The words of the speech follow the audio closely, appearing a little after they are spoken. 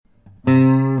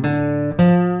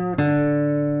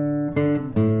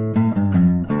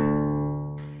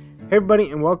Hey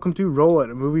everybody, and welcome to Roll It,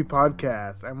 a movie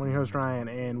podcast. I'm one of your hosts, Ryan,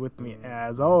 and with me,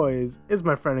 as always, is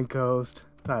my friend and co-host,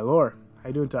 Ty Lore. How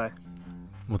you doing, Ty?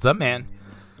 What's up, man?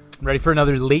 Ready for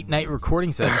another late night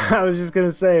recording session? I was just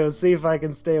gonna say, let's see if I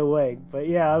can stay awake. But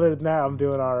yeah, other than that, I'm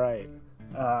doing all right.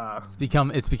 It's become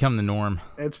the norm.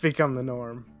 It's become the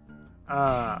norm.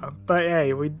 But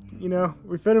hey, we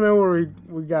fit them in where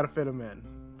we gotta fit them in.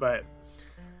 But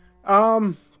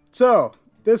so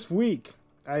this week,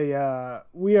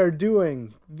 we are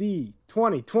doing the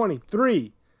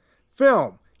 2023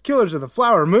 film Killers of the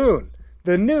Flower Moon,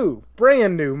 the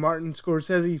brand new Martin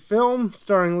Scorsese film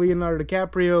starring Leonardo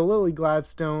DiCaprio, Lily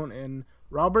Gladstone, and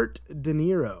Robert De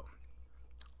Niro.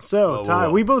 So, Ty,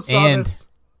 we both saw this.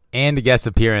 And a guest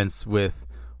appearance with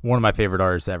one of my favorite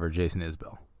artists ever, Jason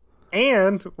Isbell.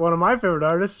 And one of my favorite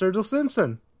artists, Sergio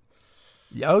Simpson.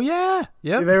 Oh, yeah.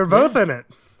 Yep. They were both in it.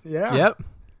 Yeah. Yep.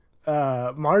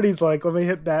 Marty's like, let me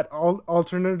hit that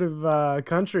alternative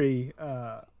country.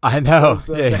 I know.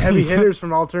 The heavy hitters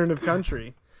from alternative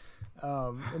country,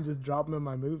 and just drop them in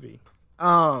my movie.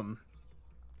 But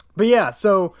yeah,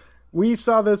 so we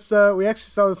saw this. We actually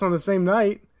saw this on the same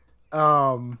night.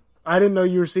 I didn't know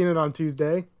you were seeing it on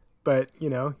Tuesday, but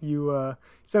you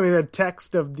sent me that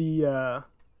text of the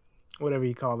whatever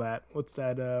you call that. What's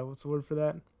that? What's the word for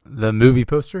that? The movie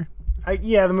poster.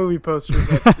 The movie poster.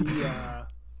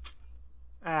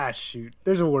 But shoot.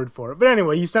 There's a word for it. But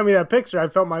anyway, you sent me that picture. I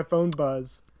felt my phone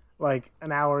buzz like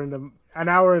an hour into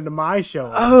my show.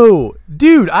 Oh,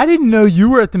 dude, I didn't know you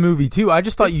were at the movie too. I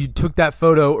just thought you took that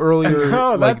photo earlier,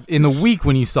 in the week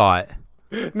when you saw it.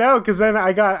 No, because then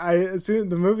as soon as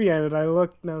the movie ended, I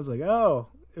looked and I was like, oh,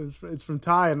 it's from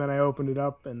Ty, and then I opened it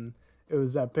up and it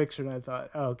was that picture, and I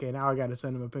thought, oh, okay, now I got to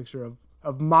send him a picture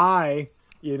of my,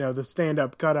 the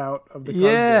stand-up cutout of the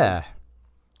cardboard. Yeah.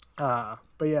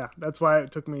 But yeah, that's why it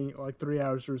took me like 3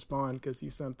 hours to respond, because you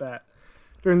sent that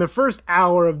during the first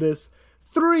hour of this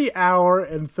 3 hour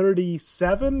and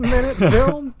 37-minute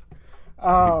film.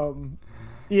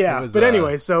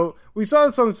 Anyway, so we saw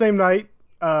this on the same night.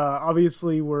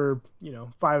 Obviously, we're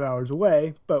 5 hours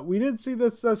away, but we did see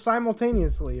this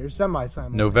simultaneously or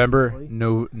semi-simultaneously.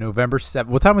 November 7th.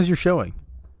 What time was your showing?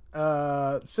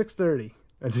 6:30.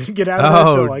 I didn't get out of there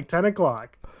until like 10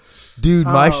 o'clock. Dude,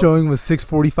 my showing was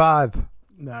 6:45.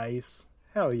 Nice.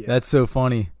 Hell yeah. That's so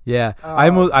funny. Yeah.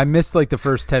 I missed like the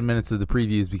first 10 minutes of the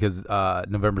previews because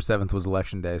November 7th was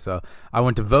election day. So I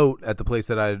went to vote at the place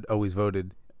that I'd always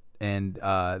voted, and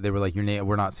they were like,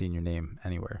 we're not seeing your name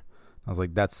anywhere. I was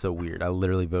like, that's so weird. I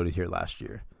literally voted here last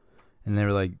year. And they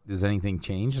were like, does anything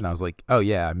change? And I was like, oh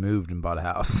yeah, I moved and bought a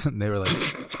house. And they were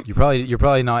like, you're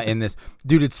probably not in this.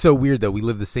 Dude, it's so weird though. We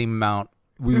live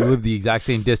the exact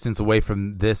same distance away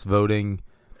from this voting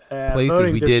place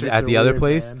as we did at the other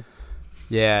place. Man.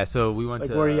 Yeah, so we went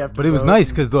where you have to but it was nice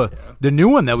because the new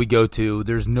one that we go to,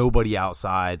 there's nobody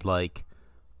outside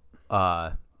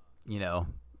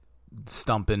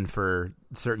stumping for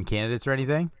certain candidates or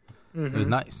anything. Mm-hmm. It was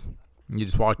nice. You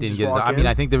just walked in and get it. I mean,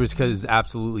 I think there was because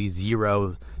absolutely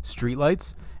zero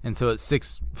streetlights, and so at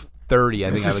 6:30,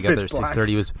 I think I got there at 6:30.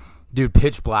 It was, dude,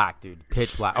 pitch black,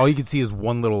 Pitch black. All you could see is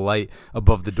one little light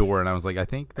above the door, and I was like, I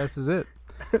think this is it.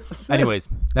 Anyways,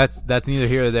 that's neither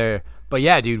here nor there. But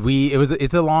yeah, dude,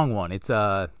 it's a long one. It's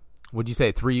what'd you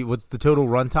say? What's the total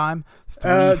runtime?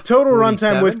 Total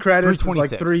runtime with credits is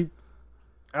like 3.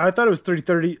 I thought it was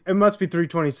 3:30. It must be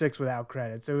 3:26 without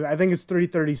credits. So I think it's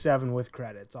 3:37 with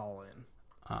credits all in.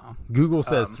 Google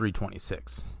says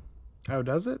 3:26. Oh,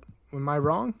 does it? Am I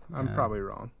wrong? I'm probably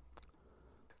wrong.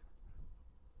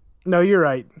 No, you're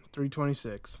right.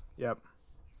 3:26. Yep.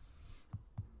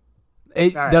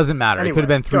 It doesn't matter. Anyway, it could have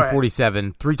been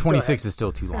 3:47. 3:26 is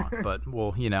still too long, but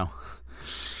we'll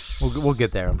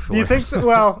get there, I'm sure. Do you think so?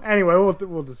 Well, anyway,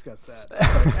 we'll discuss that.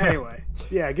 But anyway,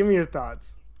 yeah, give me your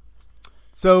thoughts.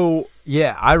 So,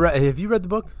 yeah, have you read the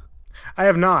book? I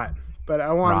have not, but I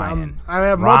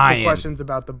have multiple questions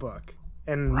about the book.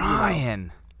 And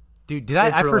Ryan. Dude,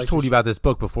 I first told you about this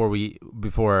book before we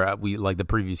like the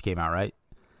previews came out, right?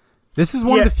 This is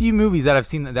one of the few movies that I've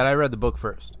seen that I read the book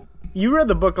first. You read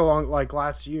the book along like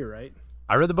last year, right?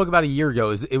 I read the book about a year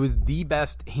ago. It was the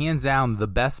best, hands down, the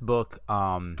best book.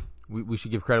 We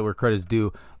should give credit where credit's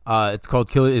due. It's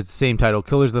called It's the same title,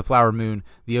 Killers of the Flower Moon: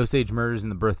 The Osage Murders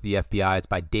and the Birth of the FBI. It's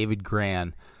by David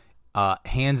Grann.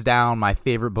 Hands down, my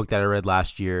favorite book that I read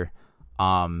last year.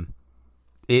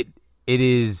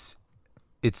 It's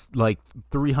like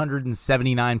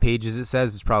 379 pages. It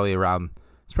says it's probably around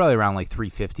like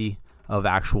 350 of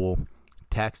actual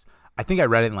text. I think I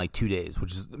read it in like 2 days,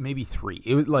 which is maybe 3.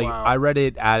 It was like I read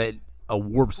it at a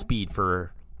warp speed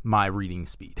for my reading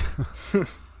speed.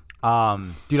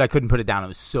 Dude, I couldn't put it down. It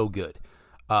was so good.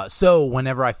 So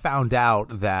whenever I found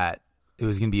out that it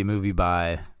was going to be a movie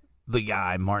by the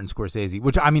guy Martin Scorsese,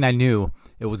 which I mean I knew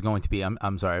it was going to be.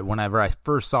 I'm sorry. Whenever I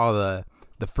first saw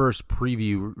the first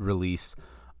preview release,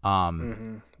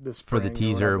 for the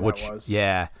teaser, which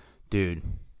yeah, dude,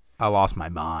 I lost my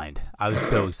mind. I was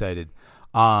so excited.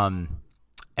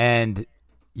 And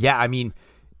yeah, I mean,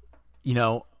 you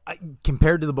know,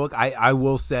 compared to the book, I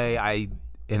will say I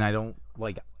don't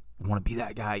like want to be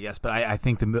that guy, I guess, but I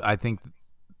think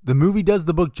the movie does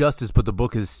the book justice, but the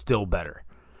book is still better.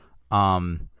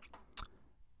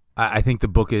 I think the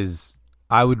book is.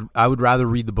 I would rather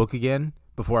read the book again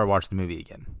before I watch the movie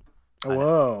again.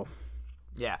 Whoa.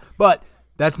 Yeah, but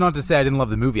that's not to say I didn't love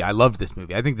the movie. I loved this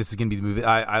movie. I think this is gonna be the movie.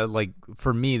 I like.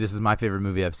 For me, this is my favorite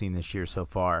movie I've seen this year so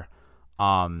far.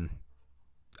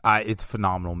 It's a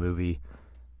phenomenal movie.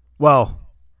 Well,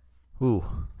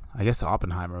 I guess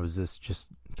Oppenheimer was this just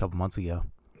a couple months ago.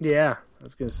 Yeah, I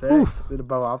was gonna say. Is it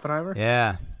above Oppenheimer?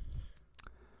 Yeah.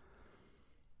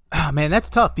 Oh, man, that's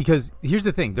tough because here's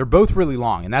the thing. They're both really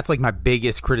long, and that's like my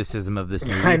biggest criticism of this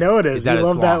movie. I know it is. You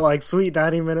love long. that like sweet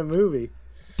 90-minute movie.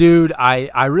 Dude,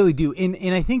 I really do.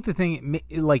 And I think the thing,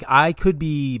 like, I could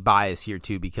be biased here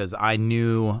too because I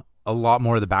knew a lot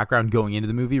more of the background going into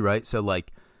the movie, right? So,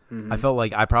 like, I felt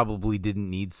like I probably didn't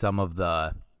need some of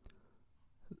the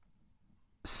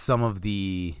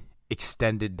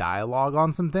extended dialogue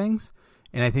on some things.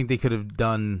 And I think they could have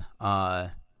done...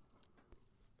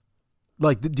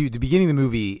 Like, dude, the beginning of the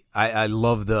movie, I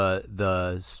love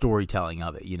the storytelling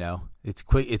of it, you know? It's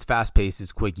quick, it's fast-paced,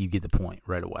 it's quick, you get the point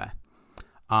right away.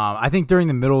 I think during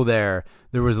the middle there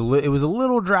it was a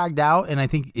little dragged out, and I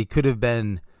think it could have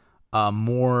been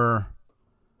more,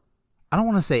 I don't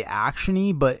want to say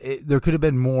action-y, but there could have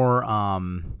been more,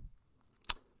 I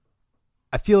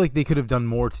feel like they could have done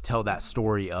more to tell that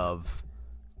story of,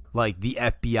 like, the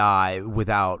FBI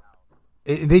without...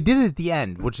 They did it at the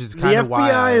end, which is kind of why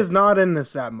the FBI is not in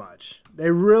this that much. They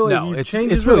really it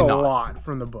changes really a lot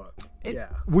from the book.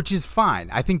 Which is fine.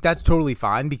 I think that's totally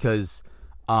fine because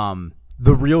the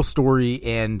real story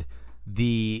and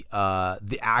the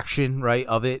action right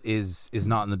of it is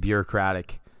not in the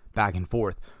bureaucratic back and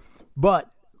forth. But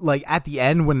like at the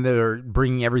end when they're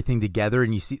bringing everything together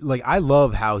and you see, like, I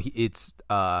love how it's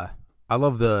I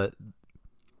love the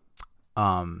what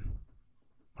am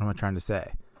I trying to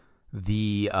say? Oh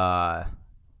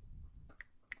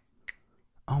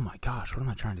my gosh, what am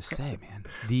I trying to say, man?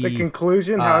 The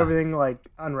conclusion, how everything like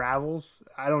unravels.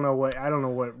 I don't know what.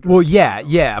 Well,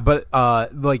 yeah, but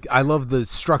like I love the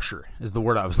structure is the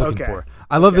word I was looking for.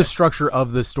 I love the structure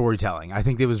of the storytelling. I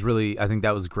think that was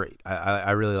great.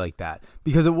 I really like that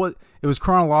because it was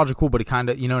chronological, but it kind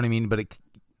of, you know what I mean. But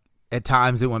at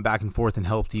times it went back and forth and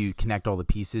helped you connect all the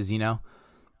pieces, you know.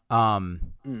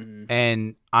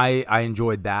 And I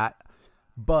enjoyed that,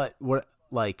 but where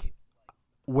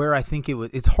I think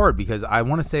it's hard because I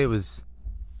want to say it was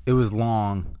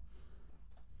long,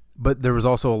 but there was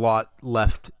also a lot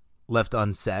left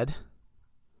unsaid.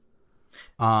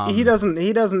 He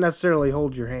doesn't necessarily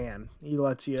hold your hand. He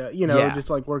lets you, just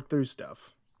like work through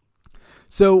stuff.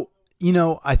 So,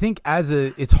 I think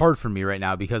it's hard for me right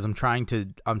now because I'm trying to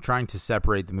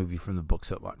separate the movie from the book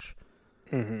so much.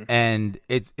 Mm-hmm. And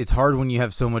it's hard when you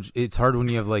have so much. It's hard when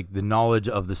you have like the knowledge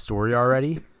of the story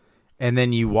already, and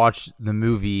then you watch the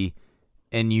movie,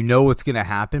 and you know what's gonna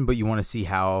happen, but you want to see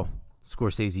how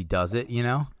Scorsese does it. You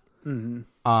know.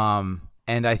 Mm-hmm.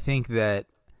 And I think that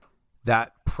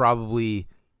probably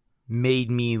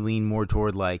made me lean more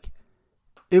toward like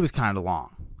it was kind of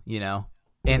long, you know.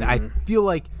 And I feel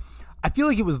like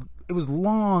it was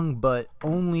long, but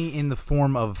only in the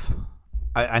form of.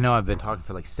 I know I've been talking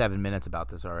for like 7 minutes about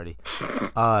this already.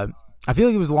 I feel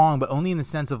like it was long, but only in the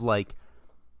sense of like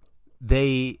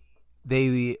they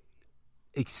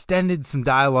extended some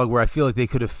dialogue where I feel like they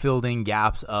could have filled in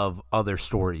gaps of other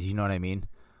stories. You know what I mean?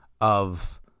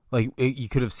 Of like you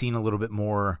could have seen a little bit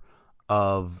more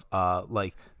of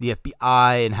like the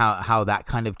FBI and how that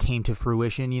kind of came to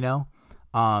fruition. You know,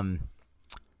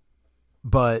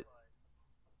 but.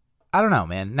 I don't know,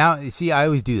 man. Now, see, I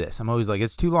always do this. I'm always like,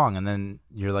 it's too long, and then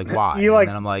you're like, why? And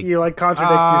then I'm like, you like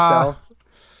contradict yourself.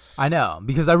 I know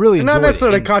because I really enjoy not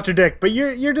necessarily contradict, but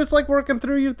you're just like working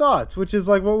through your thoughts, which is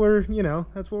like what we're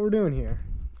that's what we're doing here.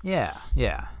 Yeah.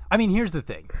 I mean, here's the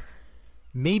thing.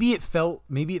 Maybe it felt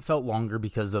longer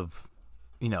because of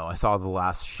I saw the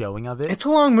last showing of it. It's a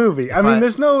long movie.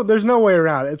 There's no way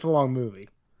around it. It's a long movie.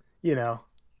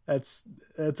 That's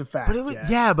a fact.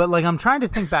 But but like I'm trying to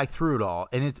think back through it all,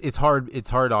 and it's hard. It's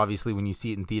hard, obviously, when you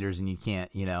see it in theaters and you can't,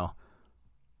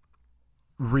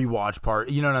 rewatch part.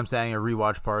 You know what I'm saying? Or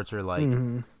rewatch parts, or like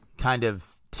kind of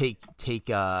take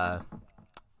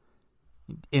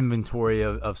inventory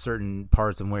of certain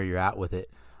parts and where you're at with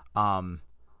it.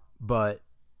 But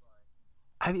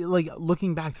I mean, like,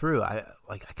 looking back through, I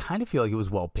kind of feel like it was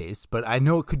well paced, but I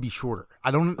know it could be shorter. I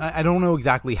don't know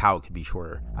exactly how it could be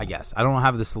shorter. I guess I don't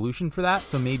have the solution for that.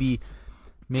 So maybe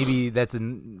that's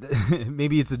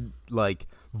maybe it's a like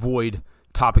void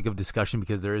topic of discussion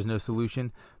because there is no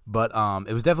solution. But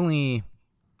it was definitely.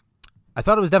 I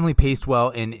thought it was definitely paced well,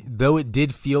 and though it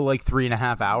did feel like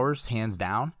 3.5 hours, hands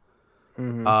down,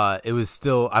 it was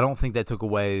still. I don't think that took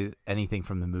away anything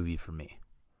from the movie for me.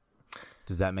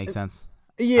 Does that make sense?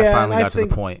 Yeah, I finally got to the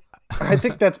point. I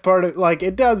think that's part of like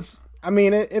it does. I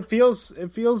mean, it feels.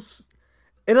 It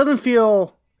doesn't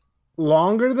feel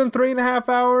longer than 3.5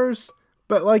 hours,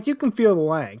 but like you can feel the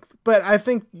length. But I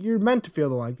think you're meant to feel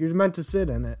the length. You're meant to sit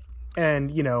in it and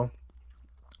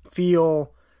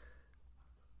feel.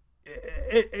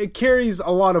 It carries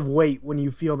a lot of weight when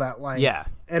you feel that length. Yeah.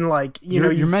 And like,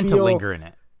 you're meant to linger in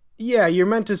it. Yeah, you're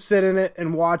meant to sit in it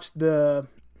and watch not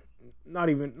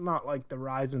like the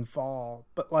rise and fall,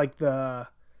 but like the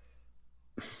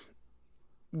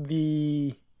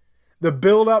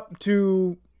build up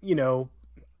to,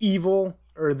 evil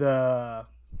or the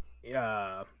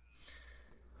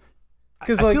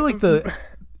cuz I feel like it's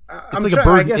like a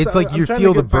burden. It's like you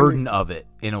feel the burden of it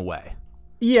in a way.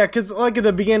 Yeah, because like at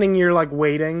the beginning, you're like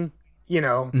waiting,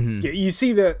 you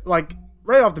see like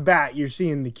right off the bat, you're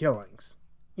seeing the killings,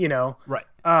 right?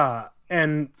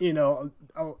 And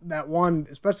that one,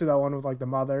 especially that one with like the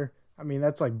mother. I mean,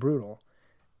 that's like brutal,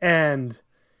 but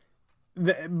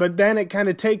then it kind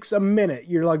of takes a minute.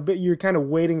 You're kind of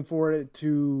waiting for it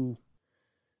to,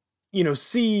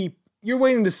 see. You're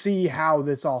waiting to see how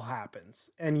this all happens,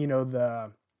 and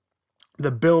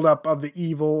the buildup of the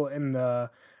evil and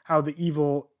how the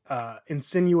evil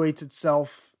insinuates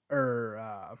itself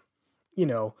or,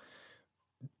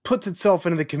 puts itself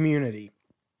into the community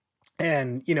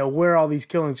and, where all these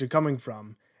killings are coming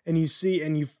from. And you see,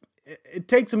 it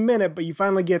takes a minute, but you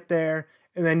finally get there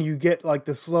and then you get like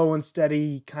the slow and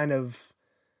steady kind of,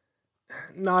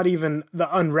 not even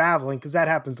the unraveling, because that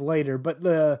happens later, but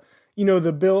the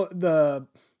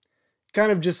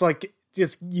kind of just like,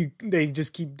 they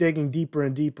just keep digging deeper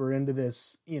and deeper into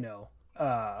this,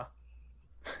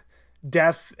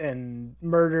 death and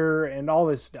murder and all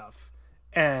this stuff,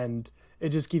 and it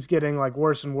just keeps getting like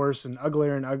worse and worse and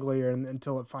uglier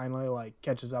until it finally like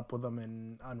catches up with them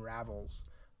and unravels.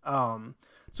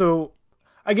 So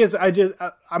I guess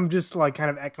I'm just like kind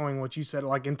of echoing what you said,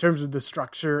 like in terms of the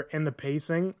structure and the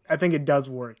pacing. I think it does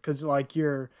work because like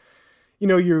you're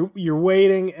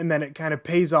waiting, and then it kind of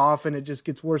pays off, and it just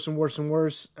gets worse and worse and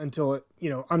worse until it,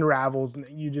 unravels, and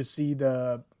you just see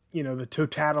the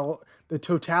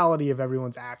totality of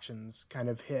everyone's actions kind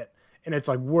of hit, and it's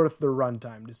like worth the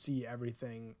runtime to see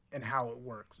everything and how it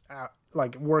works out,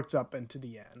 like it works up into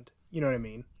the end. You know what I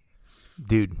mean?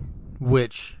 Dude,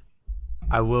 which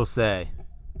I will say,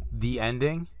 the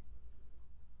ending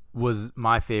was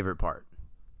my favorite part.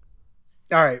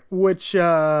 All right, which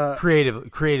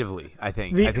creatively, I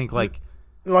think you're talking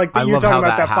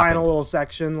about that final little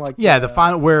section, like the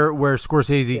final where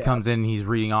Scorsese comes in, he's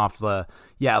reading off the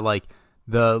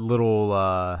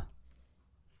little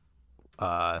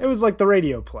it was like the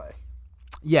radio play.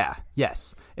 Yeah,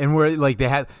 yes. And where like they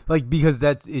had like, because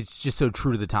it's just so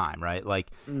true to the time, right? Like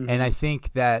and I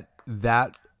think that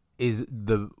is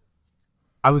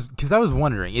I was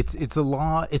wondering, it's a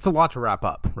lot to wrap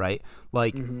up, right?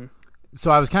 Like so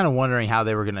I was kind of wondering how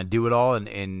they were going to do it all,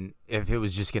 and if it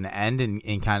was just going to end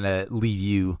and kind of leave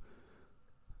you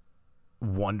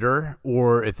wonder,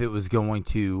 or if it was going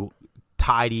to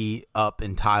tidy up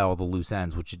and tie all the loose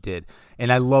ends, which it did.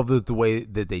 And I love the way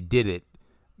that they did it.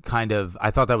 Kind of, I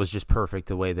thought that was just perfect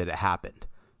the way that it happened,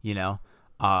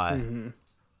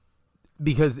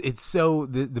 because it's so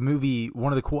the movie.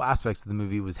 One of the cool aspects of the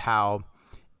movie was how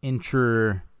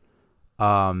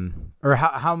or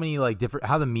how many like different,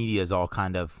 how the media is all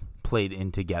kind of played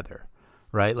in together,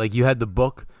 right? Like you had the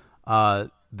book,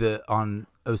 on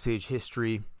Osage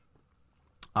history,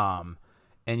 and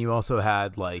you also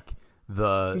had like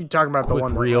you talking about the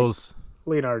one reels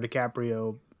that, like, Leonardo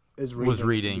DiCaprio was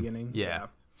reading at the beginning. Yeah.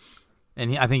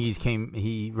 And I think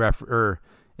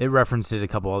it referenced it a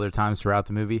couple other times throughout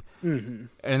the movie. And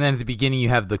then at the beginning, you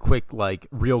have the quick like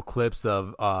real clips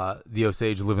of the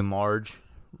Osage living large,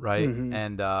 right?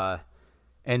 And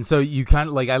so you kind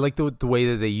of like, I like the way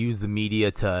that they use the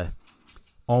media to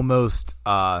almost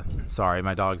sorry,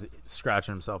 my dog's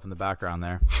scratching himself in the background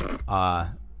there.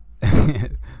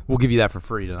 We'll give you that for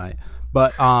free tonight.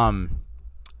 But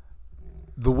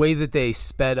the way that they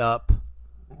sped up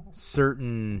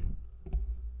certain,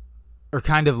 or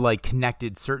kind of like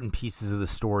connected certain pieces of the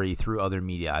story through other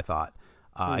media, I thought.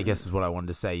 I guess is what I wanted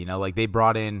to say. You know, like they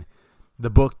brought in the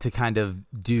book to kind of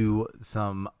do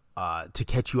some, to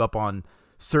catch you up on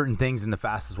certain things in the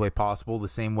fastest way possible, the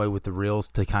same way with the reels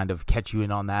to kind of catch you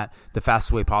in on that the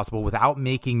fastest way possible without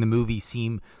making the movie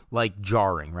seem like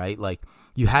jarring, right? Like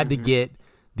you had to get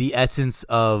the essence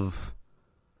of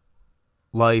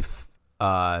life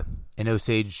in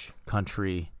Osage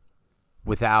country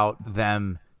without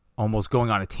them almost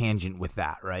going on a tangent with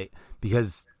that, right?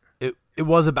 Because it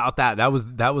was about that.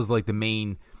 That was like the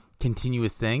main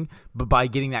continuous thing. But by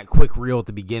getting that quick reel at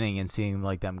the beginning and seeing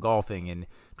like them golfing and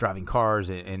driving cars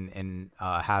and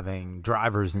having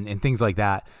drivers and things like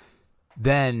that,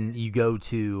 then you go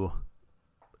to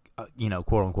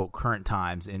quote unquote current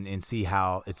times and see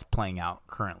how it's playing out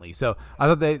currently. So I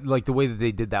thought they like the way that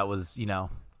they did that was,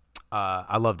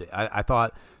 I loved it. I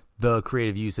thought the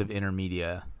creative use of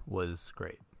intermedia was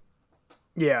great.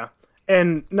 Yeah.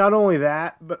 And not only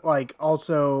that, but like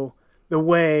also the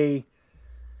way,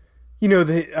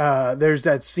 there's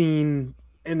that scene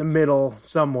in the middle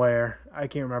somewhere. I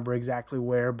can't remember exactly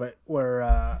where, but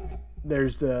where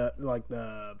there's the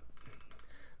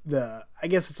I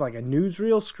guess it's like a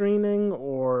newsreel screening,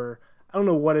 or I don't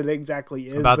know what it exactly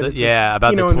is. About but the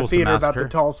about the in Tulsa the theater massacre. about the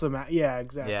Tulsa yeah,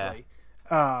 exactly.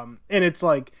 Yeah. And it's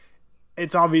like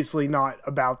it's obviously not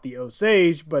about the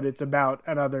Osage, but it's about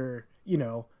another,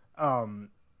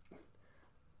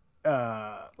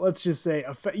 let's just say,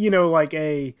 like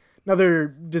another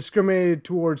discriminated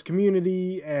towards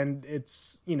community, and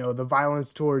it's, the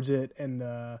violence towards it and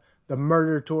the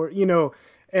murder toward,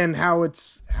 and how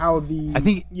the, I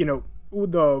think,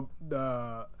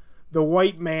 the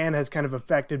white man has kind of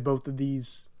affected both of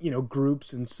these,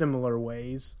 groups in similar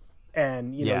ways.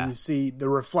 And, you see the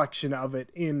reflection of it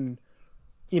in,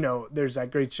 there's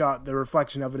that great shot, the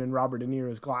reflection of it in Robert De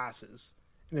Niro's glasses.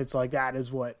 And it's like, that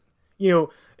is what,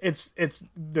 it's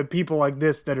the people like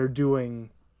this that are doing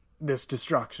this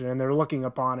destruction, and they're looking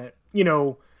upon it,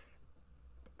 I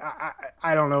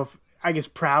don't know if, I guess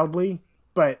proudly,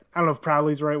 but I don't know if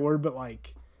proudly is the right word, but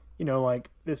like, like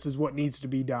this is what needs to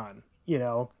be done,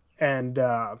 and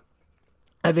I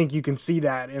think you can see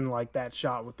that in like that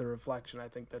shot with the reflection. I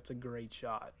think that's a great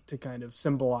shot to kind of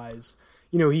symbolize,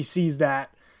 he sees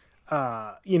that,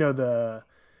 I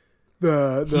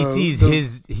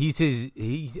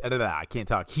can't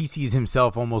talk. He sees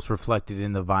himself almost reflected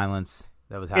in the violence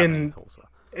that was happening in Tulsa.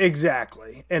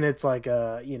 Exactly. And it's like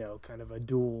a, kind of a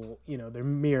dual, they're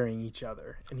mirroring each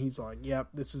other. And he's like, yep,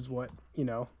 this is what,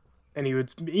 and he would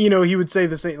say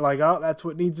the same, like, oh, that's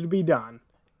what needs to be done.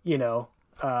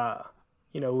 I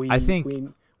think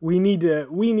we need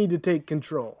to take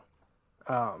control.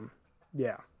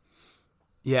 Yeah.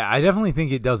 Yeah, I definitely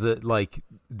think it does it, like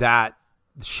that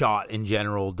shot in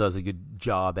general does a good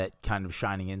job at kind of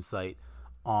shining insight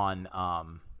on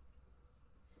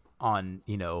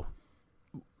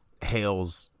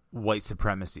Hale's white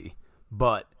supremacy.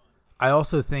 But I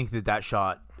also think that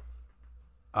shot,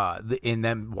 in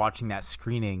them watching that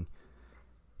screening,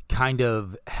 kind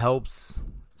of helps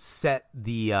set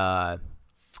the,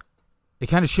 it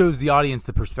kind of shows the audience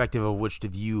the perspective of which to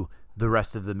view the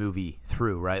rest of the movie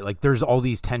through, right? Like there's all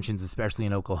these tensions, especially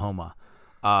in Oklahoma.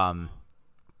 I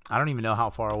don't even know how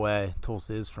far away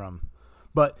Tulsa is from,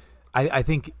 but I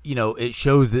think, it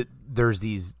shows that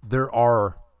there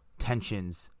are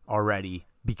tensions already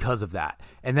because of that.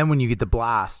 And then when you get the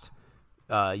blast,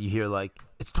 you hear like,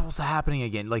 it's Tulsa happening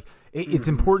again. Like it's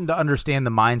important to understand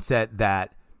the mindset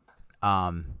that,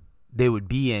 they would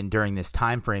be in during this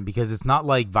time frame, because it's not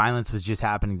like violence was just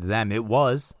happening to them. It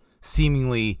was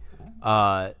seemingly,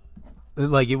 like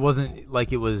it wasn't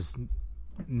like it was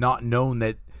not known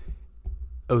that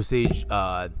Osage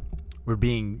were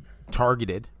being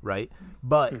targeted, right?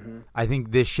 But I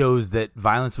think this shows that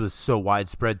violence was so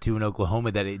widespread too in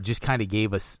Oklahoma that it just kind of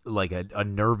gave us like a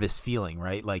nervous feeling,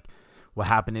 right? Like what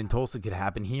happened in Tulsa could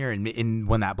happen here, and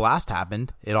when that blast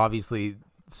happened, it obviously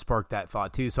sparked that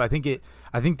thought too. So I think that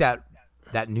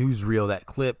newsreel, that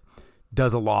clip,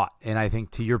 does a lot, and I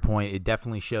think to your point, it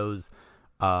definitely shows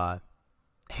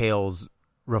Hale's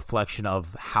reflection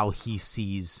of how he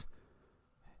sees,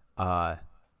 or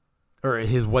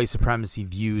his white supremacy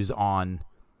views on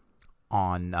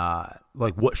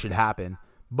like what should happen.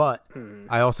 But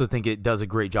I also think it does a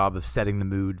great job of setting the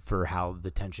mood for how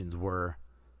the tensions were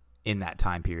in that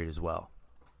time period as well.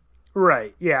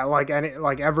 Right. Yeah. Like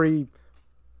every,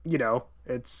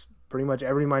 it's pretty much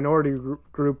every minority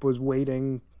group was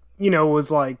waiting,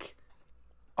 was like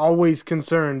always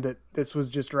concerned that this was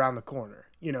just around the corner,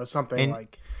 something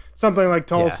like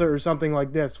Tulsa or something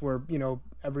like this, where,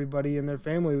 everybody in their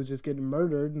family was just getting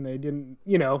murdered, and they didn't,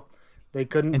 they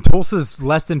couldn't. And Tulsa's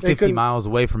less than 50 miles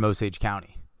away from Osage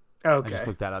County. Okay. I just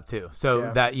looked that up too.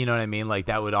 So that, you know what I mean? Like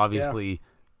that would obviously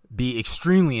be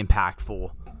extremely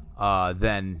impactful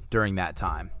then during that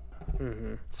time.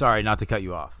 Mm-hmm. Sorry, not to cut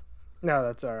you off. No,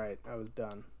 that's all right. I was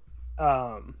done.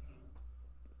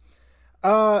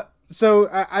 So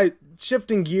I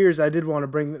shifting gears, I did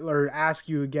want to ask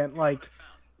you again, like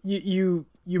you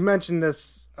mentioned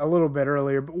this a little bit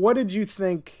earlier, but what did you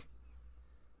think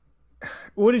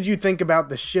about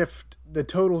the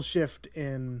total shift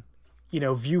in,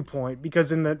 viewpoint?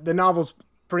 Because in the novel's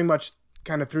pretty much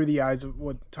kind of through the eyes of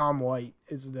what Tom White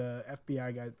is, the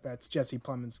FBI guy. That's Jesse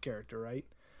Plemons' character, right?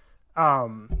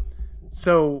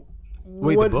 So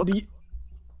wait, what the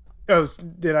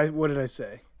book? What did I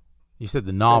say? You said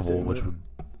the novel, which would.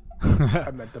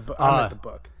 I meant the book.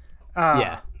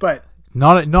 But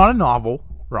not a novel,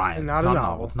 Ryan. Not a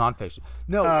novel. It's nonfiction.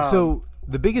 No. So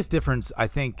the biggest difference, I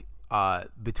think,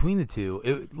 between the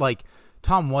two, like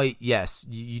Tom White, yes,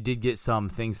 you did get some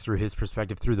things through his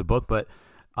perspective through the book, but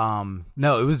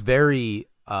no, it was very.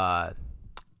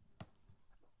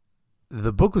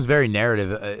 The book was very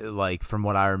narrative, like from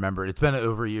what I remember. It's been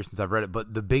over a year since I've read it,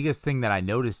 but the biggest thing that I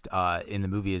noticed in the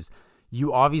movie is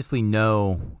you obviously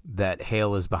know that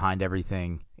Hale is behind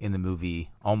everything in the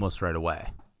movie almost right away.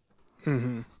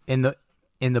 Mm-hmm.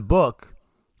 In the book,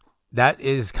 that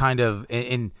is kind of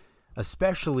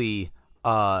especially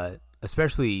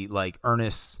like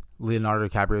Leonardo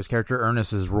DiCaprio's character,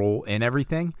 Ernest's role in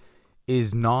everything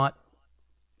is not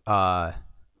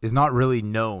really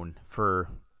known for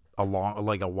a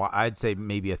long, I'd say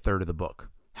maybe a third of the book,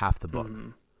 half the book.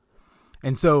 Mm-hmm.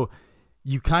 And so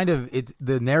you kind of,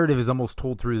 the narrative is almost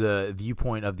told through the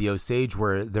viewpoint of the Osage,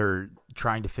 where they're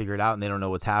trying to figure it out and they don't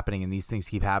know what's happening, and these things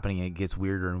keep happening and it gets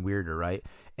weirder and weirder, right?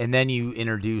 And then you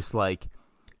introduce like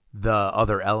the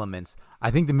other elements. I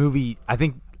think the movie,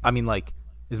 like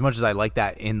as much as I like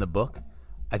that in the book,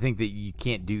 I think that you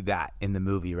can't do that in the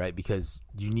movie, right? Because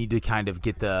you need to kind of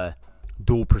get the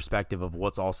dual perspective of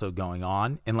what's also going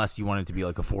on, unless you want it to be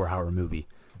like a 4-hour movie,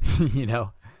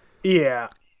 Yeah.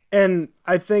 And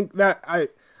I think that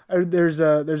there's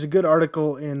a good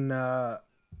article in, I'm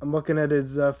looking at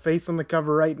his face on the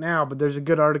cover right now, but there's a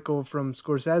good article from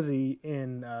Scorsese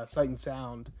in Sight and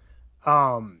Sound.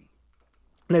 And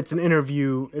it's an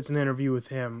interview with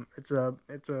him. It's a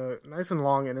nice and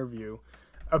long interview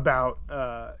about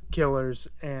killers,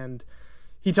 and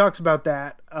he talks about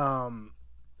that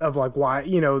of like why,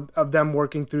 of them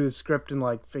working through the script and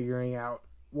like figuring out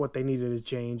what they needed to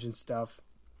change and stuff.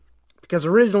 Because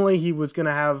originally he was going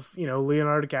to have,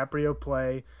 Leonardo DiCaprio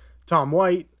play Tom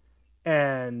White,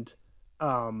 and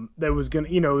that was going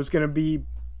to, it was going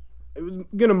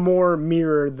to more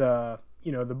mirror the,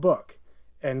 the book,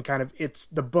 and kind of it's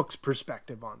the book's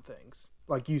perspective on things.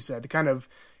 Like you said, the kind of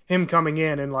him coming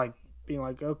in and like being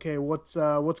like, okay, what's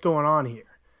going on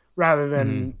here? Rather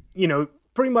than,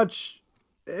 pretty much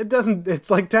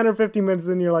it's like 10 or 15 minutes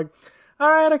and you're like, all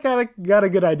right, I kind of got a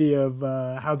good idea of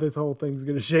how this whole thing's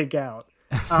going to shake out.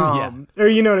 Or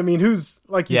you know what I mean? Who's,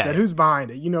 like you said, who's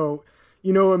behind it?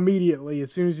 Immediately,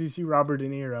 as soon as you see Robert De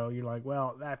Niro, you're like,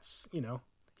 well, that's,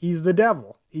 he's the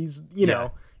devil. He's,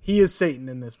 he is Satan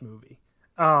in this movie.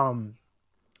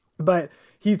 But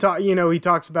he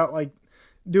talks about like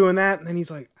doing that, and then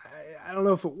he's like, I don't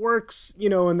know if it works,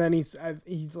 and then he said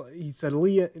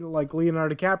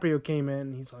Leonardo DiCaprio came in,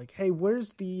 and he's like, hey,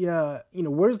 where's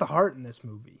the heart in this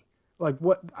movie? Like,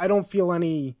 what? I don't feel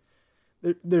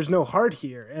there's no heart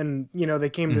here. And, they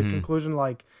came to the conclusion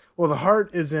like, well, the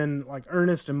heart is in like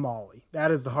Ernest and Molly.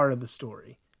 That is the heart of the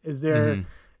story. Is their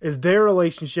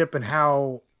relationship and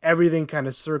how everything kind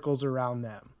of circles around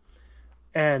them.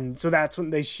 And so that's when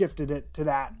they shifted it to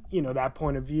that, that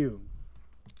point of view.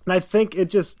 And I think it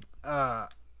just,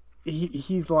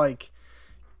 he's like,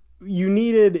 you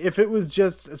needed, if it was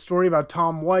just a story about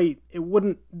Tom White, it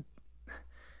wouldn't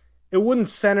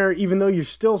center, even though you're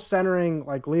still centering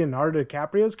like Leonardo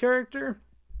DiCaprio's character,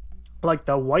 like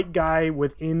the white guy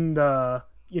within the,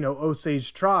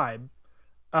 Osage tribe.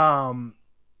 You're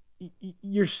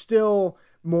still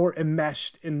more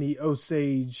enmeshed in the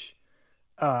Osage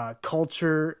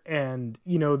culture and,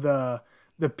 the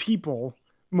people,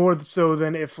 more so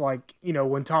than if like,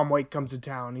 when Tom White comes to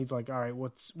town, he's like, all right,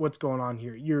 what's going on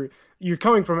here? You're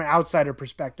coming from an outsider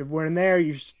perspective, where in there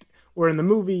where in the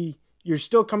movie you're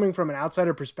still coming from an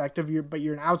outsider perspective, but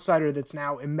you're an outsider that's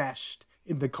now enmeshed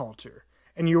in the culture,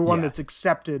 and you're one that's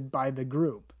accepted by the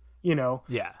group,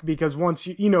 because once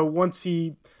once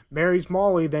he marries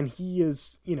Molly, then he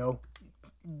is,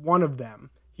 one of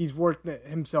them. He's worked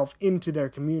himself into their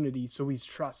community, so he's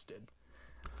trusted.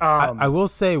 I will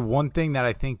say one thing that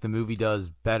I think the movie does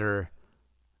better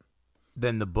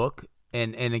than the book,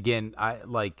 and again,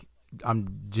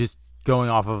 I'm just going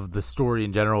off of the story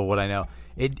in general, what I know.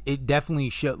 It definitely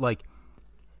show like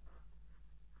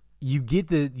you get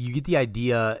the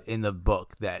idea in the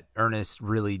book that Ernest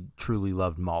really truly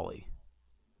loved Molly.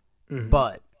 Mm-hmm.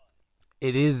 But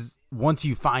it is once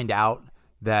you find out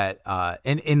that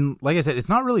and like I said, it's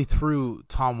not really through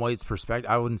Tom White's perspective.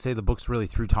 I wouldn't say the book's really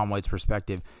through Tom White's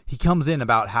perspective. He comes in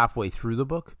about halfway through the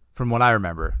book, from what I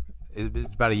remember.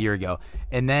 It's about a year ago,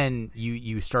 and then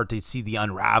you start to see the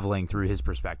unraveling through his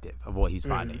perspective of what he's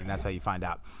finding, and that's how you find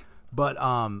out. But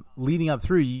leading up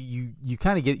through, you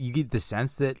kind of get the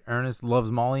sense that Ernest loves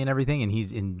Molly and everything, and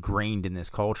he's ingrained in this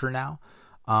culture now,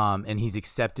 and he's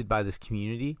accepted by this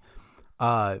community.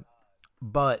 But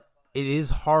it is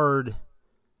hard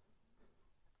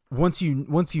once you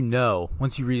read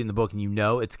it in the book and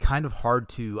it's kind of hard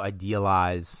to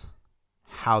idealize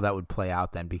how that would play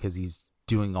out then, because he's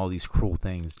doing all these cruel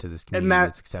things to this community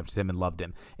that's accepted him and loved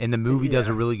him. And the movie does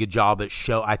a really good job at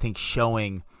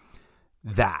showing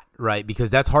that, right?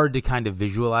 Because that's hard to kind of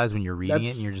visualize when you're reading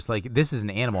it, and you're just like, this is an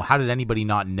animal. How did anybody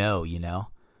not know, you know?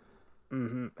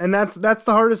 Mm-hmm. And that's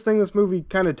the hardest thing this movie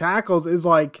kind of tackles is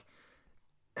like,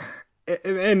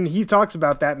 and he talks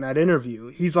about that in that interview.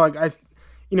 He's like,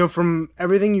 from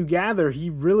everything you gather, he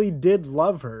really did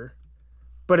love her,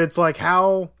 but it's like,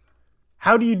 how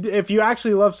do you, if you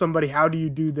actually love somebody, how do you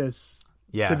do this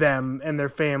to them and their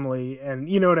family, and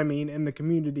you know what I mean, in the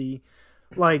community?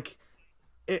 Like,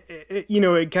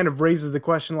 it kind of raises the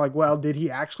question, like, well, did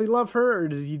he actually love her, or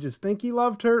did he just think he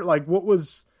loved her? Like, what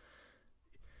was,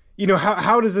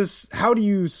 how do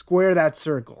you square that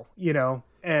circle,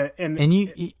 and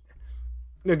you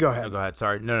no, go ahead. No, go ahead.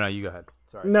 Sorry. No, you go ahead.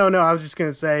 Sorry. No, I was just going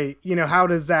to say, how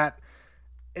does that,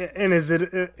 and is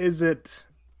it,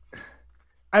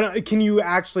 can you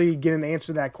actually get an answer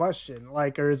to that question?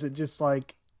 Like, or is it just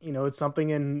like, it's something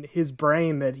in his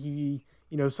brain that he,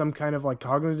 some kind of like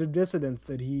cognitive dissonance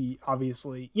that he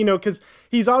obviously, cause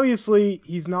he's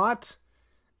not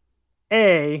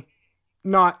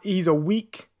he's a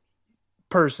weak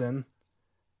person,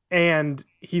 and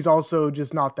he's also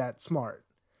just not that smart,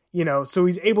 so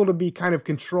he's able to be kind of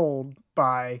controlled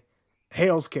by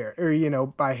Hale's care, or,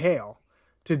 by Hale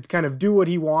to kind of do what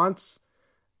he wants.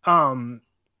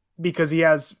 Because he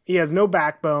has no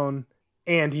backbone,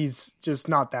 and he's just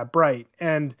not that bright.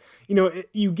 And,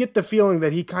 you get the feeling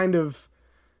that he kind of,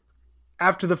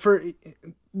 after the first,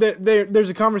 there's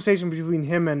a conversation between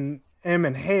him and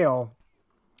Hale,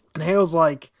 and Hale's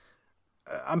like,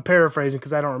 I'm paraphrasing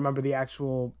because I don't remember the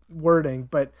actual wording,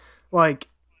 but like,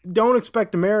 don't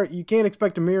expect you can't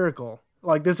expect a miracle.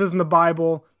 Like, this isn't the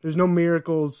Bible. There's no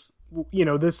miracles.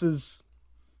 This is,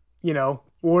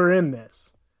 we're in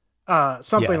this.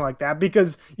 Something like that,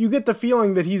 because you get the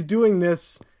feeling that he's doing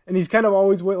this, and he's kind of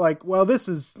always like, well, this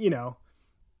is,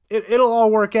 it'll all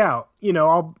work out.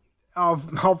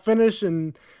 I'll finish,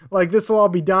 and like, this will all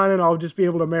be done, and I'll just be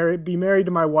able to be married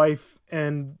to my wife,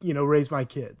 and raise my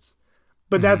kids.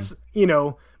 But that's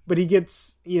but he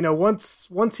gets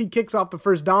once he kicks off the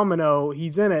first domino,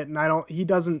 he's in it, and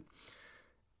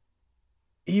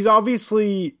he's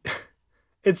obviously.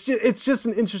 It's just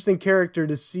an interesting character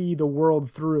to see the world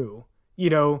through,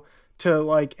 to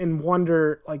like, and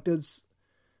wonder, like,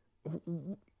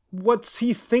 what's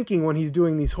he thinking when he's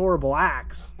doing these horrible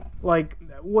acts? Like,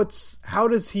 how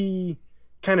does he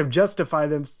kind of justify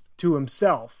them to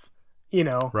himself?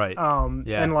 Right.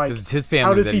 And like, it's his family.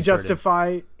 How does he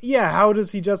justify? How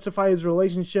does he justify his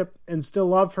relationship and still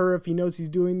love her if he knows he's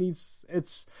doing these?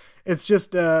 It's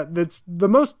just it's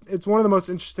one of the most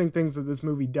interesting things that this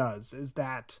movie does, is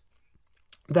that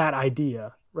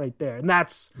idea right there, and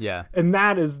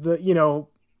that is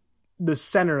the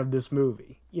center of this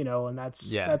movie, and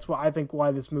that's why I think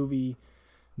why this movie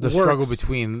works. Struggle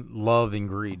between love and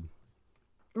greed.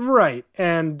 Right.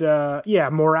 And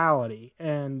morality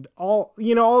and all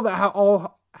that,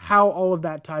 how all of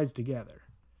that ties together.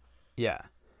 Yeah.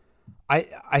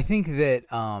 I think that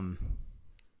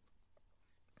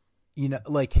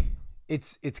like,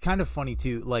 it's kind of funny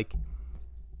too, like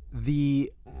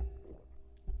the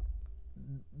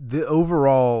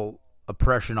overall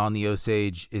oppression on the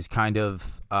Osage is kind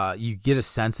of you get a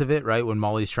sense of it, right, when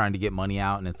Molly's trying to get money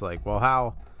out, and it's like, well,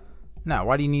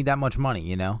 why do you need that much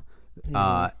money,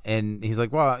 and he's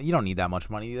like, well, you don't need that much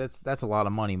money. That's a lot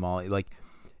of money, Molly. Like,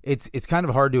 it's kind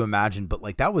of hard to imagine, but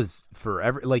like, that was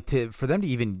forever. Like, for them to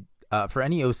even for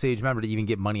any Osage member to even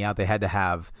get money out, they had to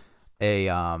have a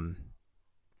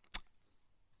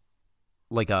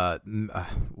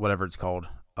whatever it's called,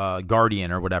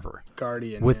 guardian or whatever,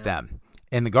 guardian with them,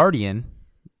 and the guardian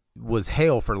was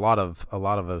hail for a lot of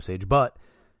Osage, but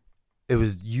it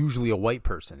was usually a white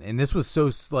person. And this was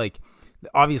so like,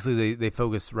 obviously they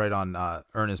focused right on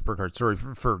Ernest Burkhardt's story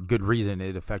for good reason.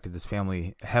 It affected this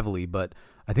family heavily, but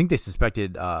I think they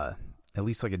suspected at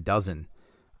least like a dozen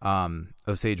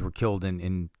Osage were killed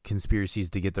in conspiracies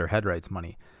to get their head rights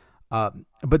money.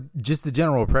 But just the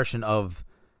general oppression of,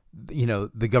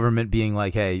 the government being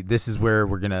like, hey, this is where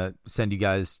we're going to send you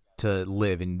guys to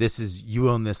live. And you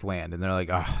own this land. And they're like,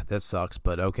 oh, that sucks,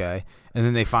 but okay. And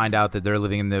then they find out that they're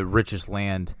living in the richest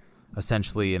land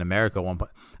essentially in America at one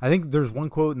point. I think there's one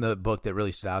quote in the book that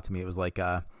really stood out to me. It was like,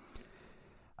 I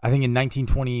think in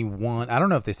 1921, I don't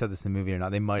know if they said this in the movie or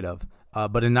not. They might have.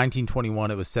 But in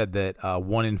 1921, it was said that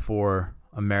 1 in 4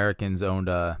 Americans owned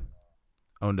a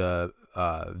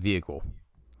vehicle.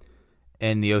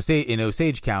 And in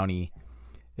Osage County,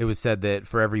 it was said that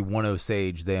for every 1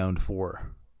 Osage, they owned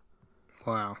 4.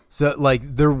 Wow. So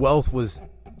like their wealth was,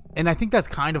 and I think that's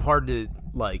kind of hard to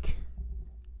like.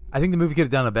 I think the movie could have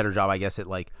done a better job, I guess, at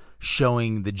like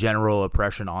showing the general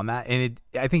oppression on that, and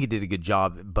I think it did a good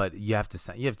job. But you have to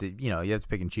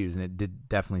pick and choose, and it did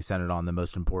definitely center on the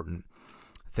most important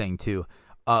thing too.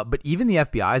 But even the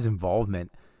FBI's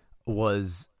involvement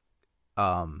was,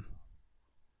 in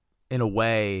a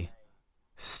way,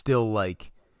 still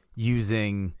like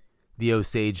using the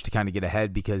Osage to kind of get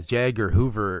ahead, because J. Edgar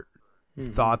Hoover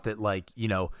thought that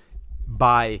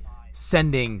by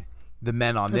sending the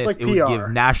men on this, like it would give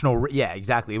national,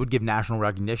 it would give national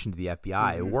recognition to the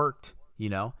FBI. It worked, it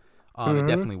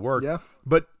definitely worked. Yeah.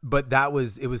 But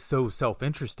it was so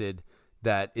self-interested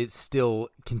that it still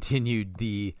continued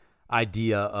the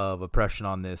idea of oppression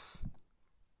on this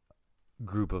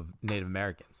group of Native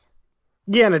Americans.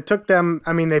 Yeah, and it took them.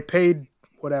 I mean, they paid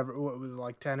what was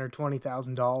like $10,000 or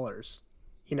 $20,000,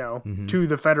 to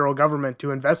the federal government to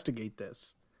investigate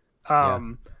this.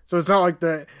 So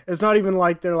it's not even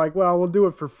like they're like, well, we'll do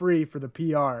it for free for the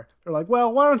PR. They're like,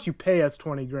 well, why don't you pay us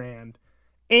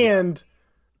 $20,000?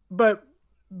 But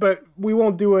we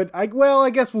won't do it. I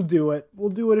guess we'll do it. We'll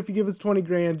do it if you give us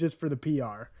 $20,000 just for the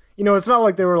PR. It's not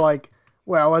like they were like,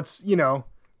 well, let's,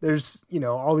 there's,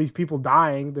 all these people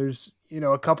dying. There's,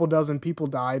 a couple dozen people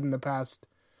died in the past,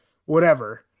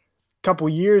 couple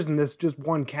years in this just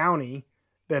one county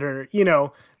that are,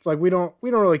 it's like, we don't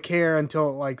really care until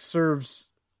it like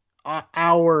serves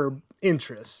our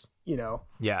interests,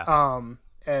 Yeah.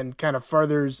 And kind of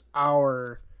furthers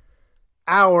our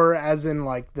as in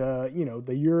like the,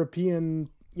 the European,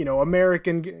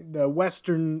 American, the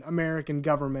Western American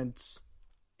government's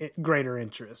greater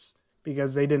interests,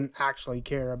 because they didn't actually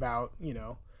care about,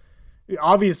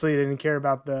 obviously they didn't care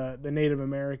about the Native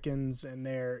Americans and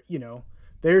their,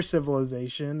 their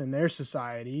civilization and their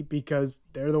society, because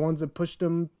they're the ones that pushed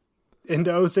them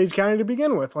into Osage County to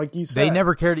begin with, like you said. They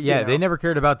never cared. Yeah, they never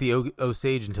cared about the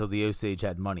Osage until the Osage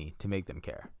had money to make them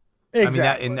care.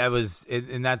 Exactly.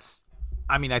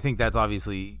 I mean, I think that's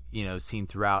obviously seen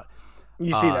throughout.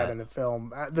 You see that in the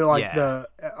film. They're like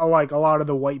like a lot of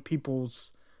the white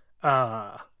people's,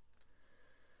 I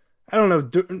don't know,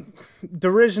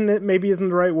 derision. It maybe isn't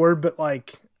the right word, but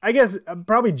like, I guess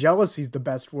probably jealousy is the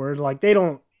best word. Like they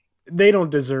don't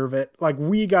deserve it. Like,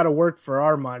 we got to work for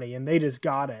our money and they just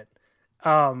got it.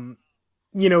 Not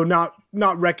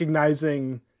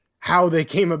recognizing how they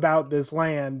came about this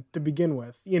land to begin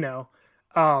with, and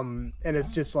it's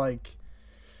just like,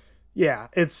 yeah,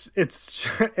 it's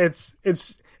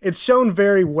shown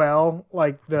very well,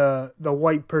 like the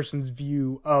white person's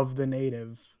view of the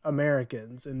Native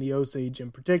Americans and the Osage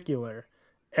in particular,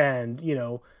 and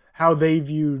how they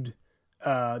viewed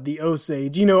the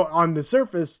Osage. On the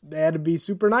surface they had to be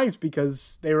super nice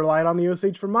because they relied on the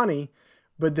Osage for money,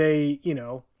 but they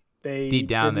deep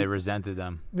down they resented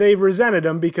them. They resented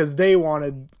them because they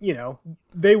wanted,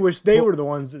 they wished they were the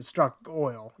ones that struck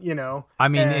oil, I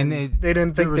mean, and they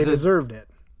didn't think they deserved it.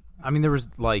 I mean, there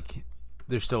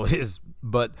still is,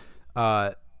 but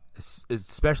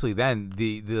especially then,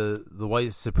 the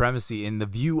white supremacy and the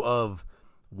view of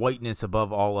whiteness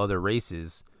above all other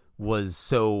races was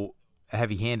so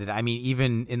heavy-handed. I mean,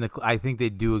 even I think they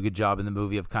do a good job in the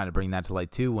movie of kind of bringing that to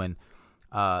light too, when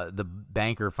the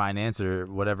banker, financer,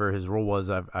 whatever his role was,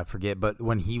 I forget, but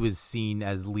when he was seen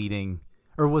as leading,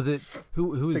 or was it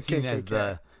who was seen KKK as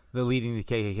the leading the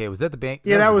KKK? Was that the bank?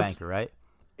 Yeah, that was the banker, right?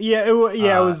 Yeah, it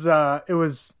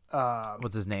was.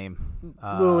 What's his name?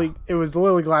 Lily. It was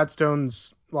Lily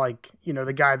Gladstone's,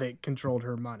 the guy that controlled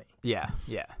her money. Yeah.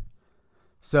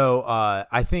 So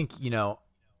I think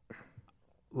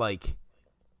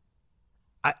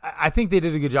I think they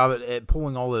did a good job at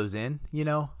pulling all those in,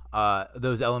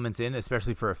 those elements in,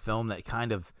 especially for a film that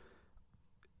kind of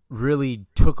really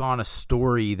took on a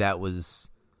story that was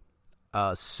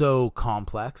so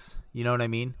complex. You know what I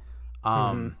mean?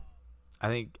 I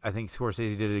think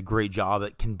Scorsese did a great job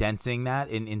at condensing that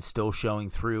and still showing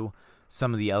through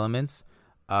some of the elements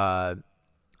of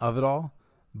it all.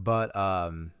 But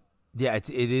yeah,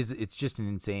 it's just an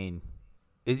insane.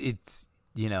 It's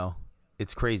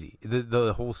it's crazy.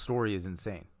 The whole story is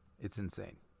insane. It's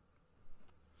insane.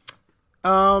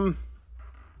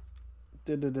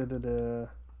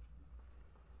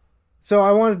 So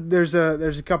I want there's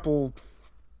a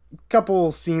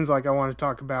couple scenes like I want to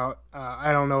talk about.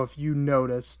 I don't know if you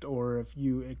noticed or if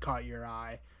it caught your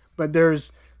eye, but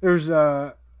there's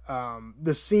the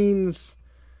scenes.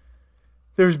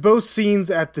 There's both scenes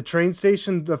at the train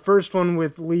station. The first one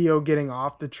with Leo getting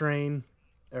off the train,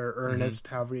 or Ernest,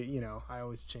 however I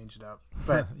always change it up.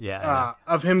 But yeah,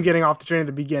 of him getting off the train at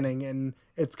the beginning, and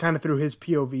it's kind of through his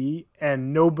POV,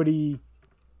 and nobody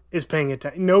is paying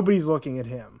attention. Nobody's looking at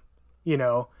him.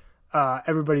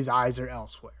 Everybody's eyes are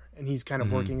elsewhere, and he's kind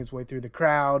of working his way through the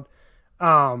crowd.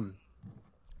 And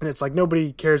it's like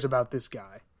nobody cares about this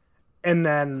guy. And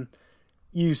then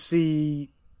you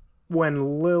see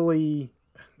when Lily,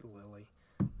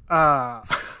 I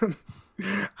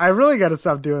really got to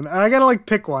stop doing that. I got to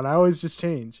pick one. I always just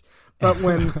change. But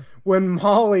when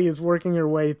Molly is working her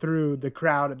way through the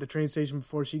crowd at the train station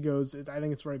before she goes, I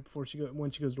think it's right before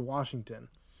when she goes to Washington.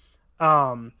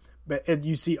 But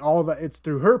you see it's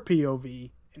through her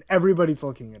POV, and everybody's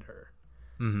looking at her.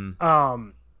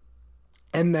 And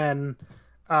then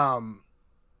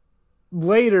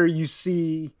later you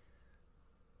see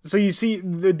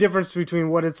the difference between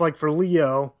what it's like for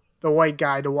Leo, the white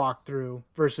guy, to walk through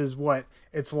versus what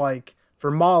it's like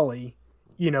for Molly,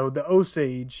 the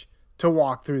Osage, to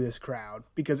walk through this crowd,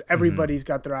 because everybody's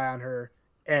got their eye on her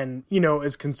and,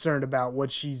 is concerned about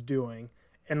what she's doing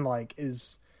and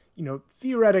is,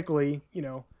 theoretically,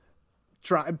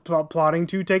 plotting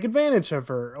to take advantage of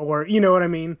her, or, you know what I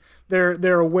mean?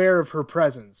 They're aware of her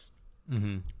presence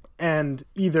and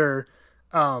either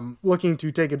looking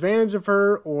to take advantage of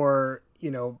her or,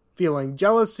 feeling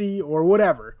jealousy or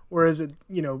whatever. Whereas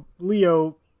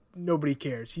Leo, nobody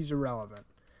cares. He's irrelevant.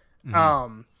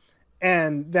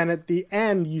 And then at the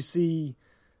end you see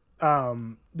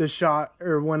the shot,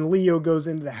 or when Leo goes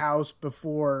into the house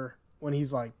before he was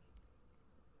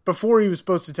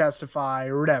supposed to testify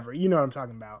or whatever, you know what I'm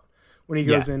talking about, when he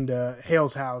goes into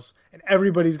Hale's house and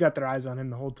everybody's got their eyes on him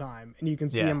the whole time, and you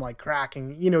can see him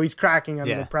cracking, he's cracking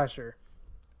under the pressure.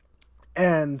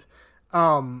 And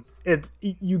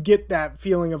you get that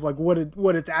feeling of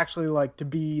what it's actually like to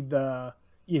be the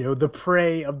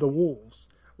prey of the wolves.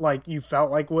 You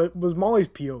felt like what was Molly's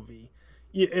POV.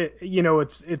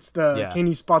 Can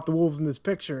you spot the wolves in this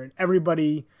picture? And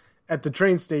everybody at the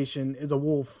train station is a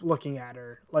wolf looking at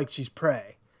her like she's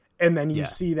prey. And then you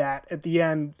see that at the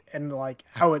end, and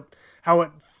how it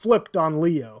flipped on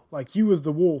Leo. He was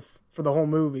the wolf for the whole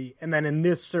movie, and then in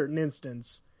this certain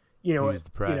instance, he's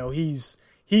the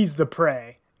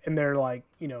prey, and they're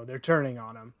they're turning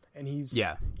on him, and he's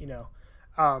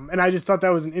and I just thought that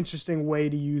was an interesting way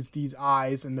to use these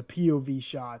eyes and the POV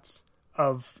shots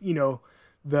of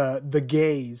the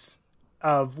gaze,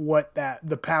 of what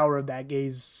the power of that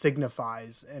gaze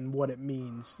signifies and what it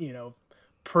means,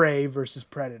 prey versus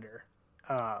predator.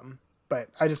 But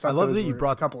I just thought I love that you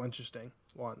brought a couple interesting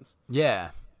ones.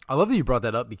 Yeah, I love that you brought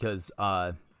that up, because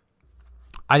I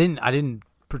didn't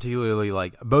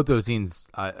particularly both those scenes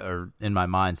are in my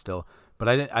mind still, but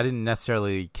I didn't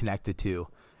necessarily connect the two.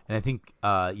 And I think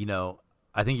I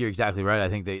think you're exactly right. I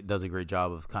think they does a great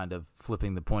job of kind of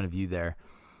flipping the point of view there,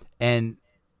 and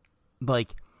I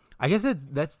guess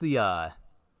that's the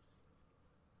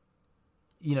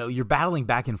you're battling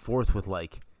back and forth with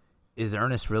is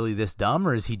Ernest really this dumb,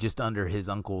 or is he just under his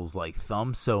uncle's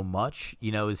thumb so much?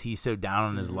 Is he so down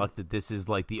on his luck that this is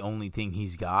the only thing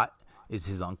he's got is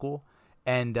his uncle?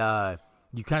 And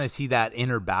you kind of see that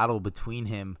inner battle between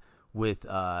him with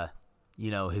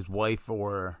his wife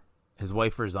or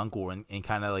his uncle, and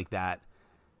kind of that.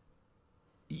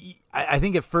 I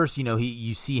think at first,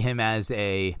 you see him as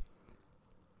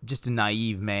just a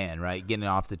naive man, right, getting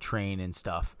off the train and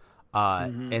stuff.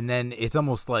 And then it's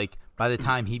almost by the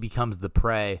time he becomes the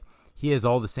prey, he has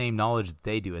all the same knowledge that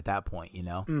they do at that point,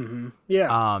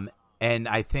 Yeah. And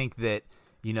I think that,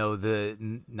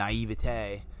 the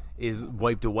naivete is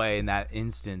wiped away in that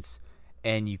instance,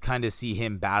 and you kind of see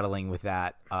him battling with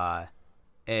that.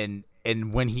 And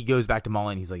when he goes back to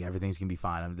Molly, and he's everything's going to be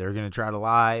fine. They're going to try to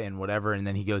lie and whatever. And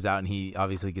then he goes out and he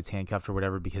obviously gets handcuffed or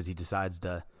whatever, because he decides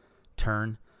to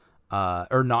turn.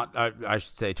 Or not, I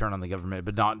should say turn on the government,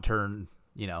 but not turn,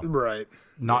 right.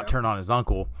 Not turn on his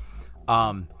uncle.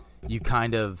 you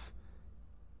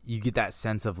get that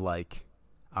sense of like,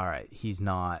 all right, he's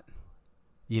not,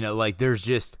 like there's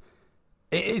just,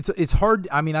 it's hard.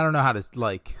 I mean, I don't know how to,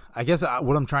 like, I guess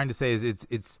what I'm trying to say is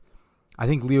it's, I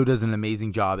think Leo does an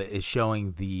amazing job at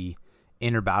showing the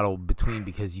inner battle between,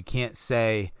 because you can't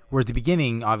say, where at the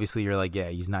beginning, obviously you're like, yeah,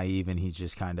 he's naive and he's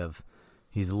just kind of,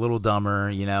 he's a little dumber,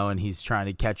 and he's trying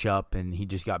to catch up, and he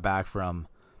just got back from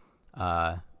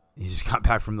the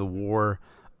war,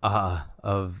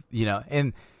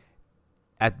 and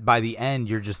by the end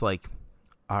you're just like,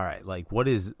 all right, like what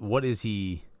is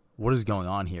going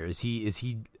on here? Is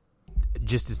he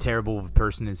just as terrible of a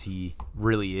person as he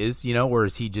really is, or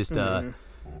is he just an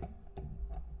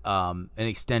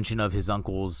extension of his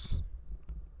uncle's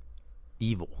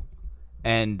evil?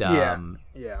 And and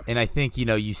I think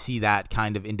you see that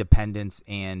kind of independence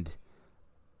and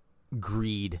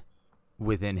greed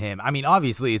within him. I mean,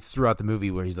 obviously it's throughout the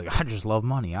movie where he's like, I just love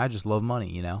money,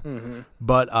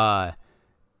 but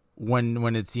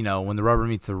when it's when the rubber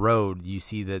meets the road, you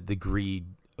see that the greed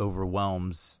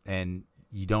overwhelms, and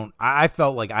you don't. I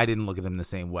felt like I didn't look at him the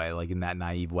same way, like in that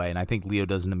naive way, and I think Leo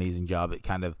does an amazing job at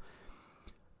kind of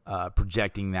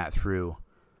projecting that through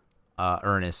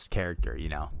Ernest's character.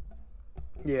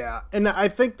 Yeah, and I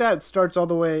think that starts all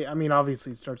the way. I mean,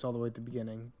 obviously, it starts all the way at the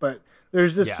beginning, but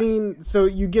there's this scene. So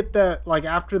you get that like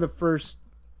after the first.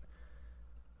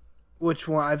 Which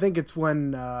one? I think it's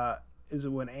when. Is it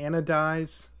when Anna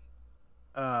dies?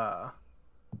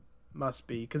 Must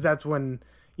be, because that's when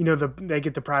they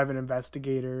get the private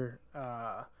investigator.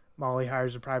 Molly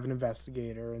hires a private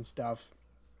investigator and stuff,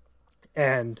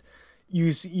 and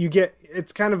you get,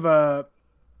 it's kind of a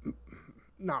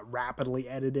not rapidly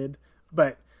edited,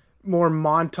 but more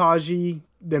montagey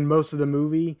than most of the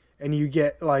movie, and you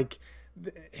get like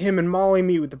him and Molly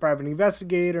meet with the private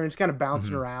investigator, and it's kind of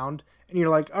bouncing around, and you're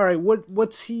like, all right,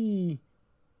 what's he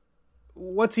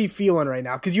feeling right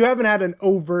now? Because you haven't had an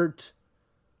overt,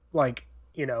 like,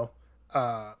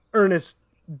 Ernest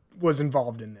was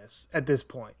involved in this at this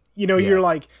point. You're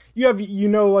like, you have,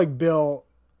 like Bill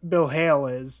Hale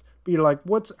is, but you're like,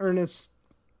 what's Ernest?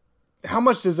 How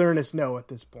much does Ernest know at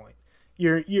this point?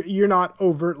 You're not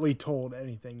overtly told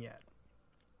anything yet.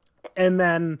 And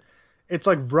then it's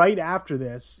like right after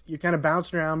this, you're kind of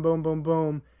bouncing around, boom, boom,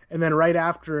 boom. And then right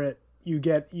after it,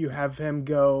 you have him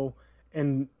go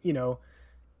and,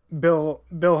 Bill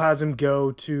has him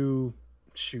go to,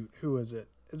 shoot, who is it?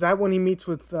 Is that when he meets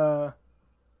with, no,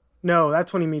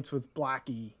 that's when he meets with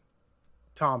Blackie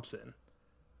Thompson.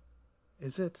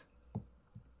 Is it?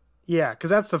 Yeah, because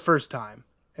that's the first time.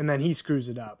 And then he screws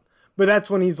it up. But that's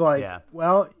when he's like,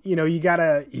 well, you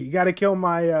gotta kill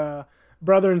my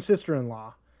brother and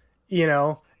sister-in-law,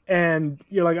 and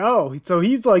you're like, oh, so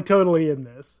he's like totally in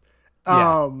this.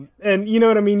 And you know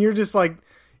what I mean? You're just like,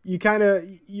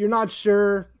 you're not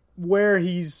sure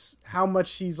how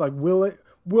much he's like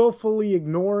willfully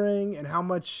ignoring and how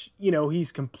much,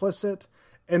 he's complicit.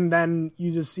 And then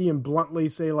you just see him bluntly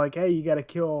say like, hey, you gotta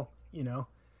kill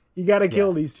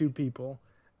these two people.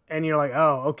 And you're like,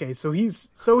 oh, okay, so he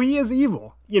is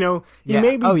evil. He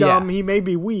may be dumb, he may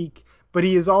be weak, but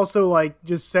he is also like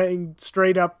just saying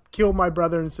straight up, kill my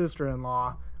brother and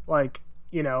sister-in-law, like,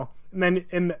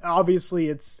 and obviously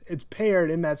it's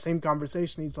paired in that same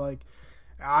conversation. He's like,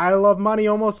 I love money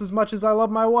almost as much as I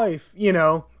love my wife,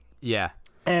 Yeah.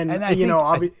 And I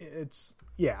think, it's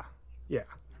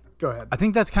Go ahead. I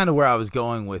think that's kind of where I was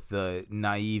going with the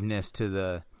naiveness to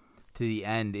the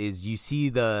end. Is you see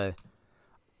the.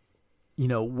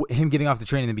 Him getting off the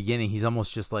train in the beginning, he's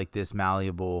almost just like this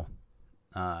malleable,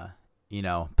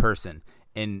 person.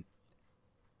 And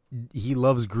he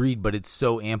loves greed, but it's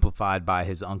so amplified by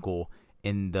his uncle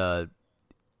in the,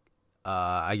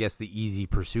 I guess, the easy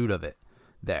pursuit of it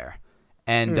there.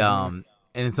 And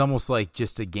it's almost like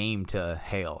just a game to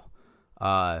Hale.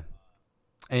 And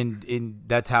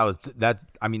that's how that's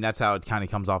how it kind of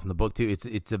comes off in the book too.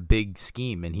 It's a big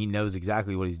scheme, and he knows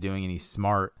exactly what he's doing, and he's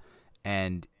smart,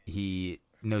 and he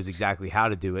knows exactly how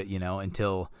to do it,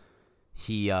 until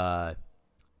he but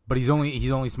he's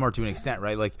only smart to an extent,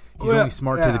 right? Like he's only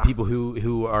smart to the people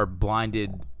who are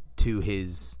blinded to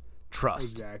his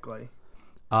trust. Exactly.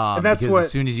 And that's because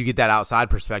as soon as you get that outside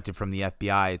perspective from the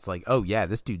FBI, it's like, oh yeah,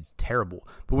 this dude's terrible.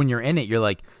 But when you're in it, you're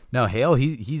like, no, Hale,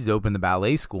 he's opened the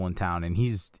ballet school in town, and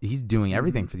he's doing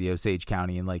everything for the Osage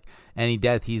County, and like any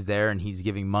death, he's there and he's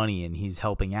giving money and he's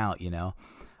helping out,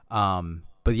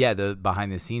 But yeah, the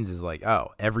behind the scenes is like, oh,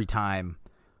 every time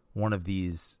one of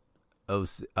these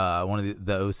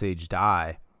the Osage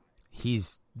die,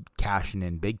 he's cashing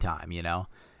in big time,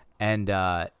 and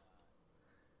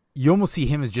you almost see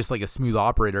him as just like a smooth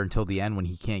operator until the end when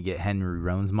he can't get Henry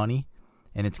Roan's money,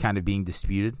 and it's kind of being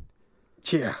disputed.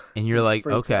 Yeah. And you're like,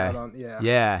 okay.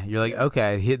 Yeah. You're like,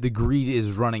 okay, the greed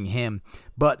is running him.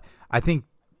 But I think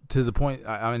to the point,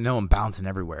 I know I'm bouncing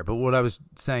everywhere, but what I was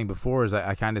saying before is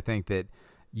I kind of think that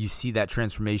you see that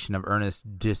transformation of Ernest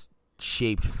just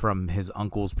shaped from his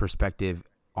uncle's perspective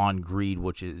on greed,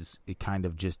 which is, it kind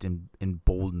of just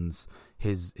emboldens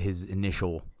his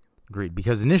initial greed.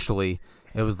 Because initially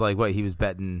it was like, what, he was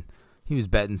betting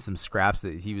some scraps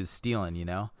that he was stealing, you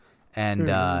know? And,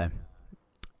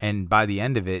 and by the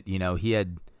end of it, you know, he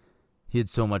had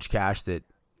so much cash that,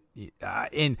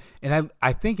 and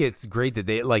I think it's great that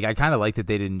they, like, I kind of like that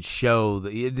they didn't show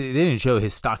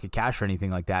his stock of cash or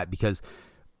anything like that, because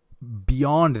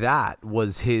beyond that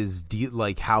was his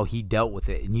like how he dealt with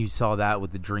it. And you saw that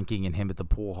with the drinking and him at the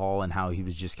pool hall, and how he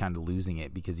was just kind of losing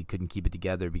it because he couldn't keep it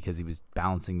together because he was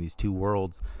balancing these two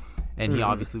worlds. And he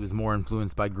obviously was more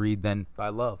influenced by greed than by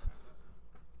love.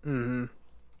 I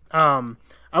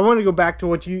want to go back to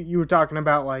what you were talking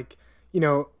about, like, you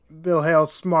know, Bill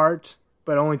Hale's smart,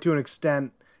 but only to an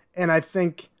extent. And I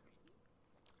think,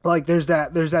 like, there's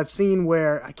that scene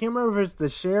where I can't remember if it's the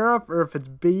sheriff or if it's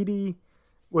Beatty,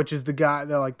 which is the guy,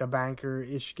 the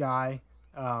banker-ish guy,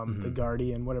 the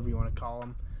guardian, whatever you want to call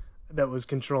him, that was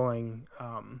controlling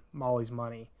Molly's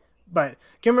money. But I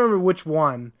can't remember which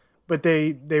one. But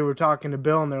they were talking to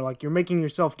Bill, and they're like, "You're making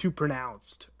yourself too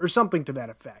pronounced," or something to that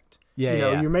effect.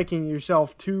 You're making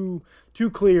yourself too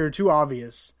clear, too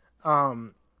obvious.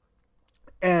 And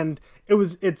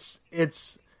it's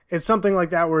something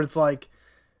like that, where it's like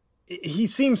he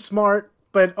seems smart,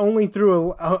 but only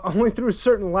through a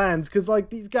certain lens, because, like,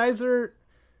 these guys are,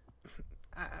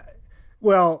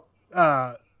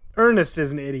 Ernest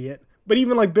is an idiot. But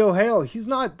even like Bill Hale, he's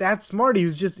not that smart.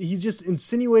 He's just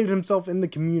insinuated himself in the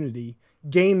community,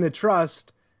 gained the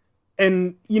trust,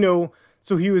 and, you know,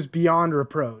 so he was beyond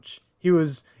reproach. He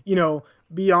was, you know,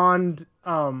 beyond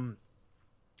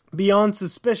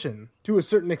suspicion to a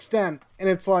certain extent. And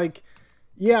it's like,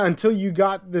 yeah, until you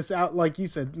got this out, like you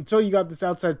said, until you got this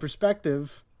outside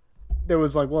perspective, there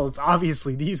was like, well, it's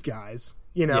obviously these guys,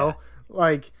 you know,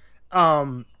 but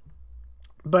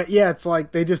yeah, it's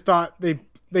like they just thought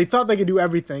they thought they could do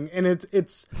everything, and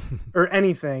it's or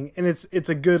anything, and it's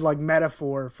a good, like,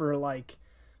 metaphor for, like,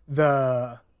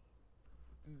 the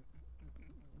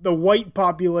white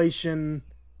population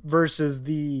versus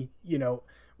the, you know,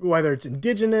 whether it's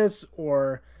indigenous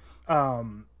or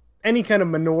any kind of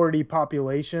minority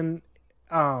population.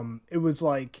 It was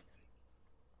like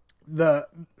the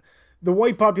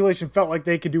white population felt like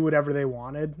they could do whatever they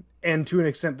wanted, and to an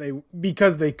extent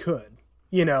because they could,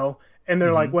 you know. And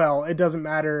they're like, well, it doesn't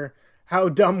matter how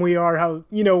dumb we are, how,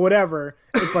 you know, whatever.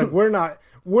 It's like, we're not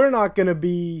going to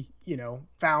be, you know,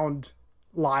 found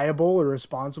liable or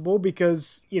responsible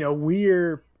because, you know, we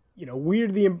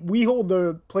hold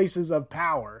the places of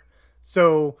power.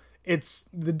 So it's,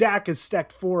 the deck is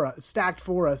stacked for us.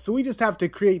 So we just have to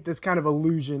create this kind of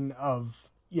illusion of,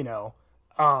 you know,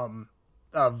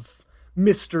 of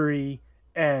mystery,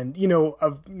 and, you know,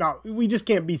 we just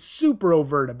can't be super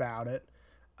overt about it.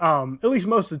 At least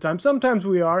most of the time. Sometimes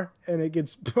we are, and it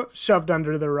gets shoved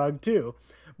under the rug too.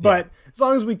 But as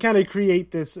long as we kind of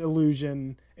create this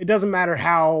illusion, it doesn't matter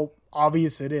how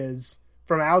obvious it is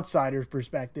from outsiders'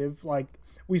 perspective. Like,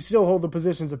 we still hold the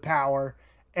positions of power,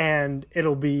 and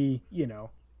it'll be, you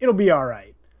know, it'll be all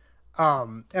right.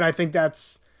 And I think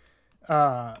that's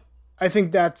kind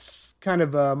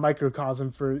of a microcosm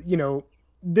for, you know,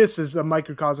 this is a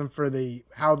microcosm for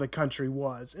how the country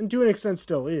was, and to an extent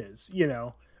still is, you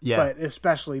know. Yeah. But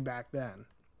especially back then.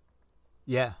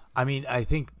 Yeah. I mean, I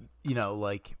think, you know,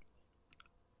 like,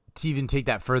 to even take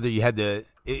that further, you had to,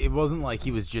 it wasn't like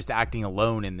he was just acting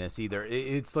alone in this either.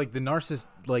 It's like the narcissism,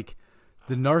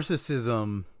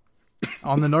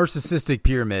 on the narcissistic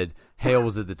pyramid, Hale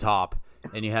was at the top,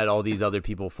 and you had all these other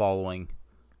people following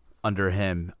under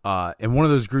him. And one of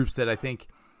those groups that I think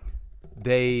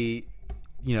they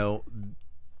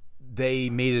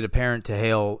made it apparent to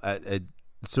Hale at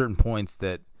certain points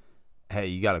that, hey,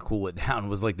 you got to cool it down,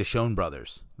 was like the Schoen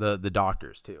brothers, the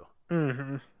doctors too.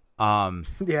 Mm-hmm.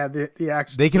 Yeah,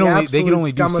 they can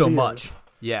only do so much.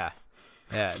 Yeah,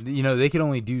 you know, they can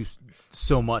only do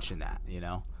so much in that, you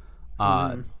know.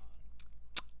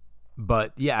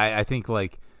 But yeah, I think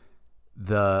like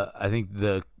I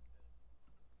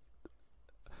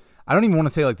don't even want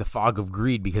to say like the fog of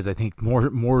greed, because I think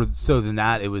more so than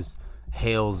that, it was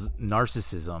Hale's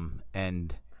narcissism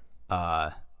and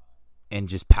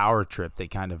just power trip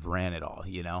that kind of ran it all,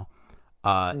 you know.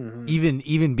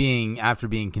 Even after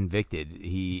being convicted,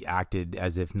 he acted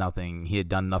as if he had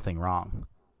done nothing wrong.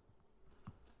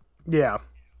 Yeah.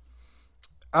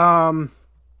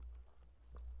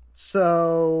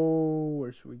 So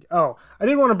where should we go? Oh, I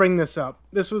did want to bring this up.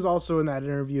 This was also in that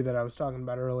interview that I was talking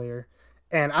about earlier,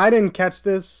 and I didn't catch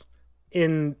this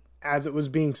in as it was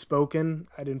being spoken.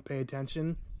 I didn't pay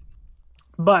attention,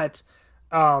 but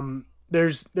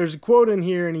there's a quote in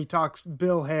here, and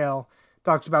Bill Hale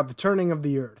talks about the turning of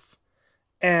the earth,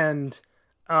 and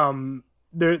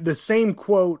the same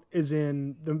quote is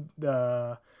in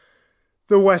the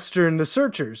Western, The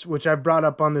Searchers, which I've brought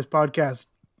up on this podcast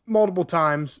multiple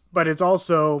times, but it's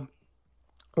also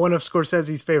one of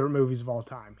Scorsese's favorite movies of all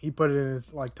time. He put it in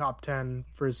his top 10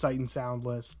 for his Sight and Sound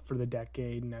list for the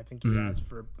decade, and I think he has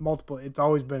for multiple. It's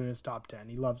always been in his top 10.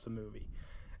 He loves the movie.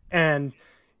 And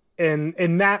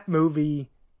in that movie,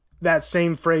 that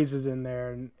same phrase is in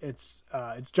there, and it's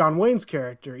John Wayne's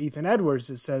character, Ethan Edwards,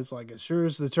 that says, as sure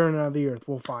as the turning of the earth,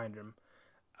 we'll find him.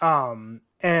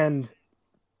 And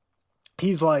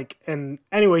he's and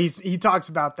anyway, he talks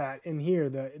about that in here.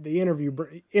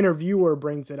 The interviewer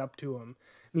brings it up to him,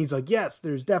 and he's like, yes,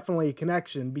 there's definitely a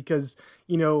connection because,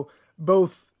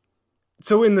 both.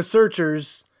 So in The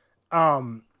Searchers,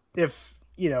 if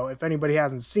anybody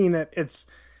hasn't seen it,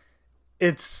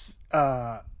 it's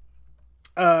a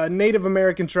Native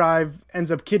American tribe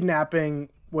ends up kidnapping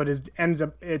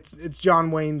it's John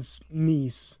Wayne's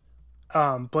niece,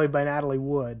 played by Natalie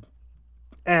Wood.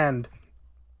 And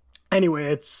anyway,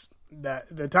 it's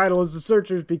that the title is The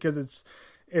Searchers because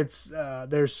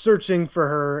they're searching for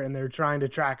her and they're trying to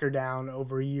track her down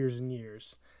over years and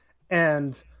years.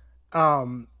 And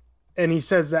he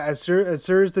says that as sure as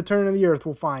the turn of the earth,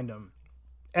 we'll find him.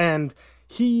 And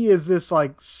he is this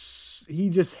he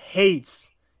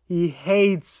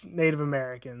hates Native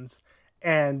Americans.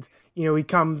 And,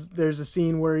 there's a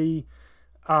scene where he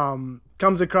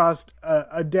comes across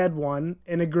a dead one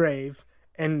in a grave.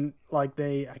 And I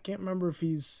can't remember if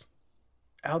he's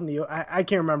out in the, I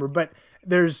can't remember, but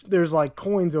there's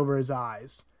coins over his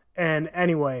eyes. And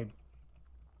anyway,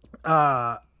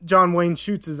 John Wayne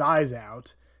shoots his eyes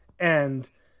out and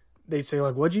they say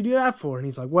what'd you do that for? And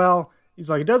he's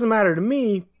it doesn't matter to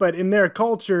me, but in their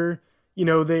culture,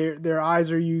 their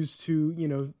eyes are used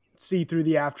to, see through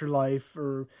the afterlife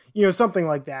or, something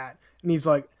like that. And he's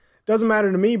doesn't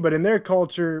matter to me, but in their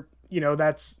culture,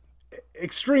 that's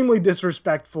extremely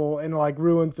disrespectful and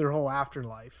ruins their whole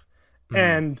afterlife.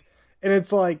 And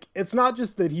it's it's not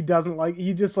just that he doesn't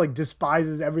he just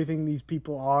despises everything these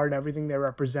people are and everything they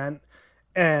represent.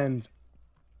 And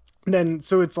then,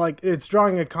 so it's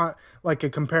drawing a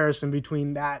comparison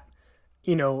between that,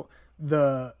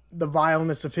 the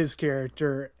vileness of his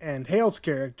character and Hale's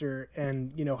character,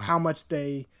 and how much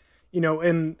they,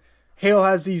 and Hale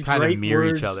has these kind great of mirror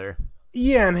words. Each other.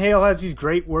 Yeah, and Hale has these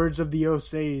great words of the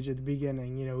Osage at the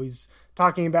beginning. He's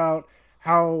talking about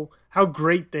how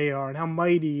great they are and how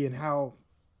mighty and how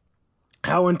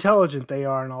intelligent they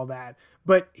are and all that.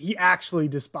 But he actually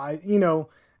I don't know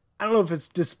if it's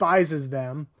despises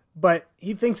them, but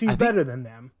he thinks he's better than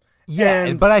them.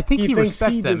 Yeah, but I think he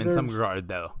respects them deserves... in some regard,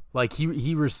 though.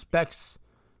 He respects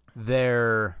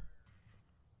their,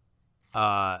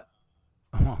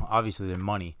 obviously their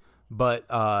money, but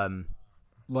I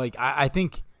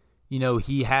think he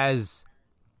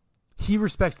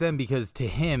respects them because to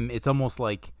him it's almost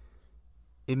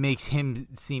it makes him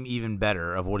seem even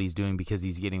better of what he's doing because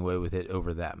he's getting away with it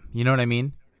over them. You know what I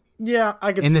mean? Yeah,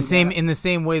 I can. In the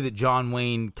same way that John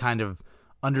Wayne kind of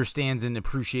understands and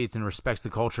appreciates and respects the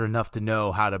culture enough to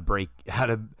know how to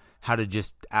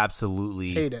just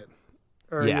absolutely hate it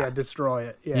or destroy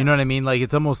it. Yeah. You know what I mean?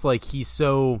 It's almost he's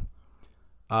so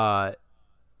or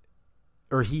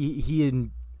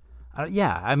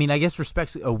I mean, I guess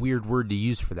respect's a weird word to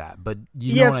use for that, but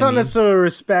it's not necessarily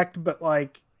respect, but I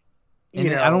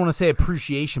don't want to say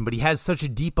appreciation, but he has such a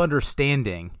deep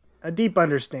understanding. I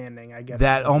guess.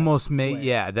 That almost makes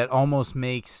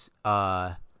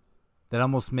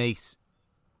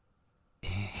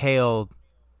Hale,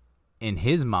 in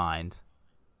his mind,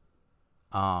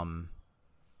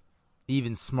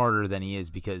 even smarter than he is,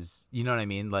 because you know what I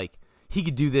mean. He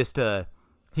could do this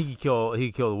he could kill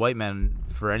the white man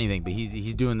for anything, but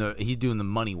he's doing the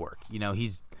money work.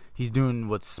 He's doing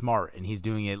what's smart, and he's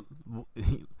doing it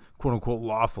quote unquote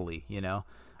lawfully.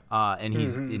 And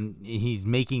he's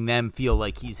making them feel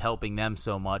like he's helping them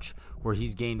so much, where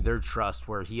he's gained their trust,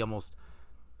 where he almost.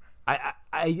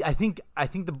 I think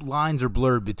the lines are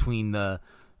blurred between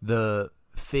the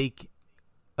fake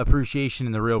appreciation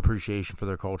and the real appreciation for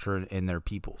their culture and their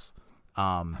peoples.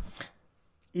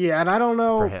 Yeah, and I don't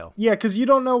know. For Hale. Yeah, because you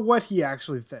don't know what he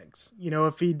actually thinks.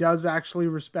 If he does actually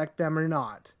respect them or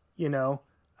not.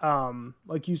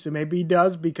 Like you said, maybe he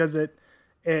does because it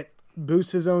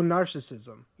boosts his own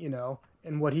narcissism.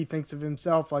 and what he thinks of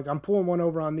himself. Like, I'm pulling one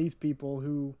over on these people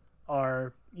who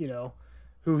are,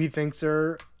 who he thinks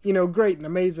are, great and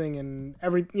amazing and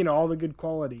all the good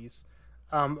qualities.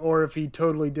 Or if he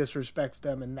totally disrespects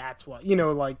them, and that's what,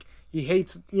 like he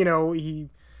hates, he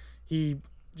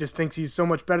just thinks he's so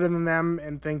much better than them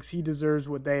and thinks he deserves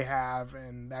what they have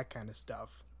and that kind of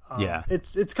stuff.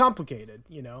 It's complicated,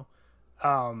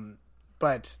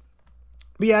 but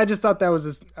yeah, I just thought that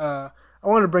was I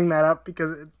wanted to bring that up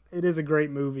because it is a great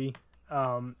movie.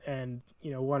 And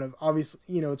one of, obviously,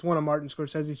 it's one of Martin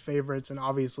Scorsese's favorites, and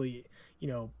obviously,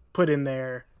 put in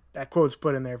there, that quote's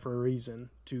put in there for a reason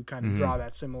to kind of draw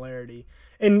that similarity.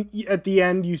 And at the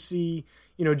end you see,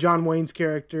 John Wayne's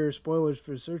character, spoilers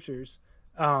for searchers.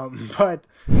 But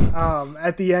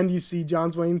at the end you see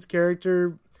John Wayne's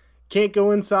character can't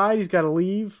go inside. He's got to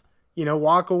leave,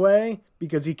 walk away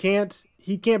because he can't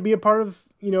be a part of,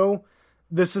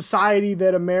 the society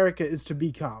that America is to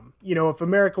become. If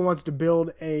America wants to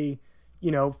build a,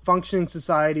 functioning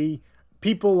society,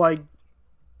 people like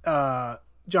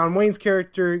John Wayne's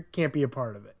character can't be a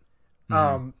part of it.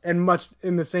 And much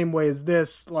in the same way as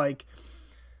this, like,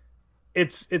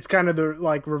 it's kind of the,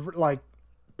 like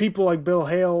people like Bill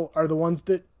Hale are the ones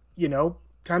that,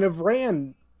 kind of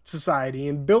ran society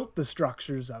and built the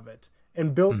structures of it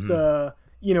and built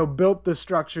built the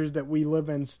structures that we live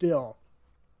in still.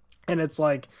 And it's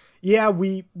like, yeah,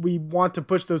 we want to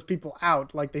push those people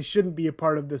out. Like, they shouldn't be a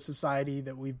part of the society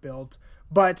that we've built,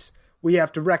 but we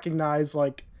have to recognize,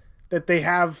 like, that they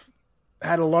have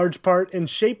had a large part in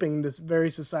shaping this very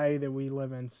society that we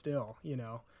live in still,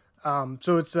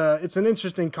 So it's an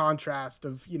interesting contrast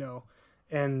of,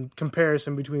 and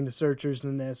comparison between the Searchers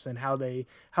and this, and how they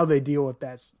deal with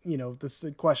that, this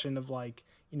question of, like,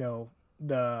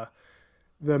 the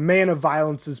man of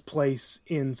violence's place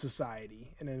in society,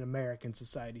 and in American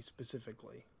society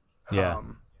specifically. Yeah.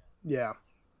 Yeah.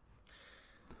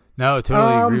 No, I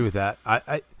totally agree with that.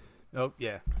 Oh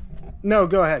yeah. No,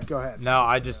 go ahead. No,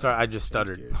 I just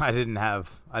stuttered. I didn't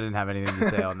have anything to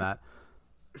say on that.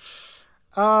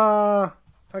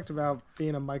 Talked about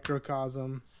being a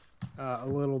microcosm a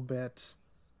little bit.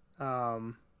 I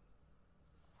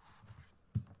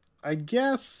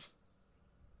guess.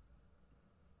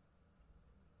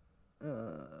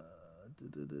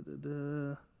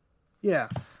 Yeah,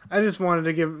 I just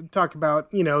wanted to talk about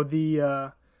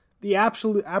the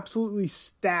absolutely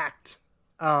stacked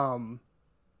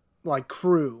like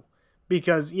crew,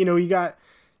 because you got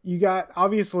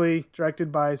obviously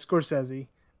directed by Scorsese,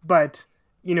 but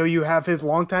you have his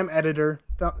longtime editor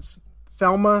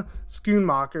Thelma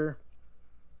Schoonmaker,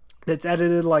 that's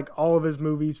edited like all of his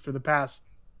movies for the past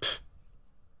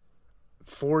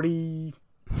 40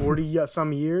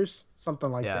 some years,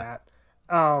 something like that.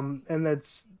 And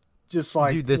that's just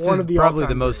like, dude, this one is of the probably the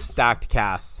all-time most greats. stacked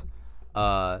cast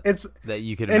that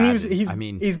you could And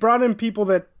imagine. he's brought in people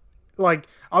that, like,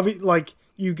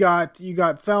 you got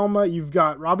Thelma, you've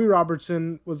got Robbie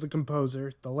Robertson was the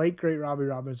composer, the late great Robbie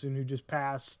Robertson, who just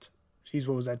passed. What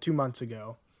was that, 2 months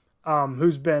ago?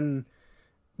 Who's been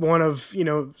one of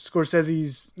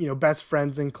Scorsese's best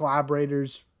friends and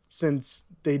collaborators since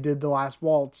they did The Last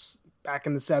Waltz back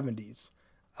in the 70s.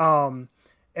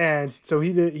 And so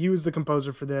he was the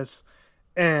composer for this.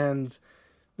 And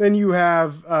then you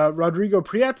have Rodrigo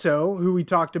Prieto, who we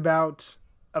talked about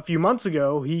a few months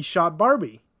ago. He shot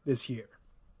Barbie this year.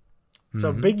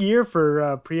 So big year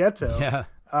for Prieto. Yeah.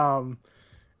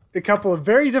 A couple of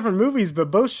very different movies,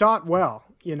 but both shot well,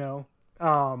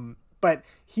 but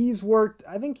he's worked,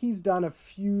 I think he's done a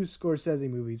few Scorsese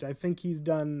movies. I think he's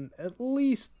done at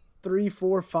least 3,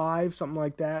 4, 5, something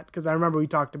like that. Because I remember we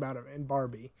talked about it in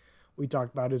Barbie. We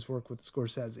talked about his work with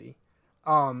Scorsese.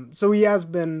 So he has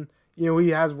been, he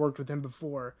has worked with him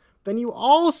before. Then you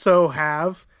also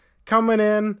have, coming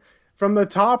in from the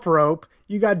top rope,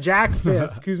 you got Jack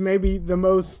Fisk, who's maybe the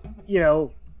most,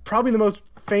 probably the most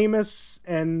famous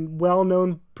and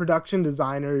well-known production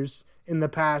designers in the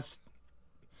past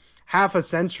half a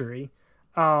century.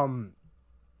 He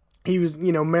was,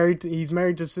 married to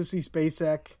Sissy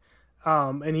Spacek.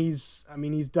 And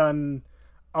he's done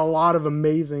a lot of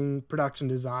amazing production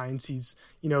designs. He's,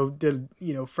 did,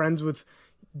 friends with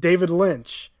David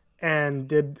Lynch, and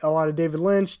did a lot of David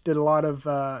Lynch, did a lot of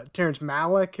Terrence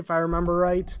Malick, if I remember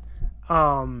right.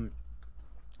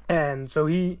 And so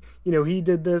he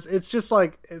did this. It's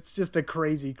just a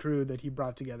crazy crew that he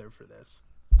brought together for this.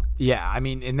 Yeah, I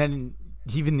mean, and then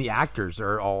even the actors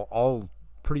are all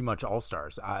pretty much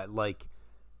all-stars.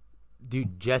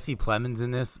 Dude, Jesse Plemons in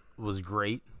this was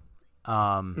great.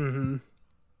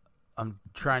 I'm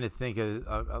trying to think of.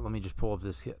 Let me just pull up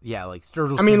this. Yeah, like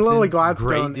Sturgill I mean, Simpson, Lily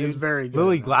Gladstone great, is very good.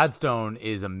 Lily Gladstone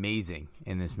is amazing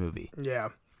in this movie. Yeah,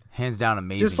 hands down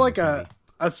amazing. Just like a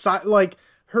side, like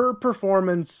her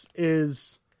performance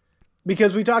is,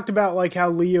 because we talked about like how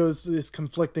Leo's this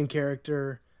conflicting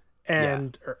character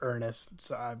and Ernest.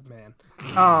 So, man,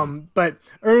 but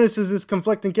Ernest is this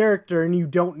conflicting character, and you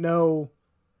don't know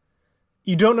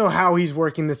how he's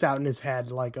working this out in his head,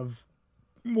 like of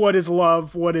what is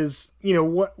love, what is,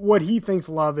 what he thinks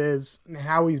love is, and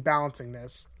how he's balancing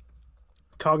this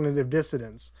cognitive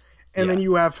dissonance. And then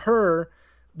you have her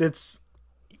that's,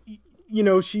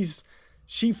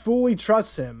 she fully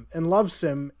trusts him and loves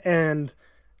him, and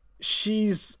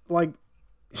she's like,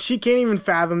 she can't even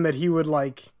fathom that he would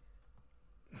like,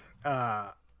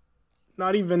 not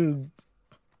even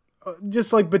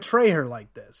just like betray her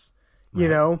like this,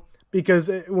 because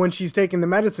when she's taking the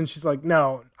medicine, she's like,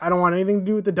 no, I don't want anything to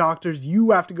do with the doctors.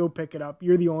 You have to go pick it up.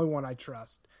 You're the only one I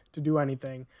trust to do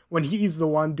anything, when he's the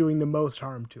one doing the most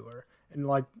harm to her and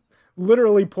like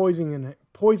literally poisoning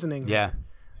her.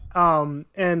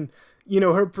 And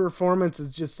her performance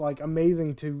is just like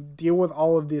amazing to deal with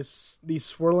all of these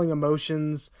swirling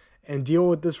emotions and deal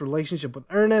with this relationship with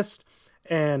Ernest.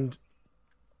 And,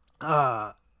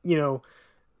 not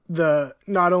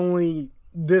only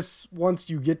this, once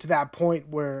you get to that point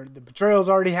where the betrayal's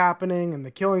already happening and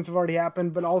the killings have already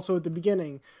happened, but also at the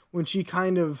beginning when she's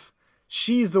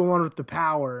the one with the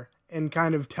power and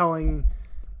kind of telling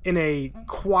in a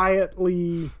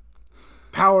quietly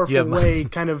powerful way,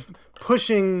 kind of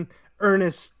pushing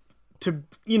Ernest to,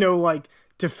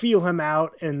 to feel him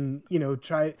out and,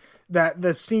 try that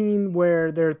the scene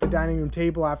where they're at the dining room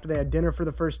table after they had dinner for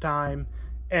the first time,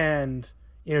 and,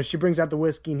 she brings out the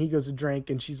whiskey and he goes to drink,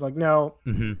 and she's like, no,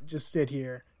 just sit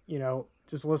here,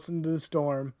 just listen to the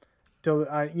storm till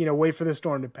wait for the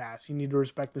storm to pass. You need to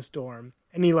respect the storm.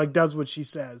 And he like does what she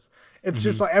says. It's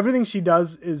just like everything she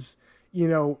does is,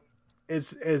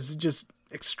 is just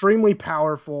extremely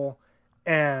powerful,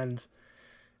 and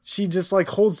she just like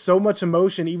holds so much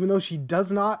emotion, even though she does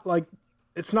not like,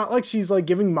 it's not like she's like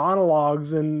giving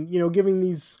monologues and, giving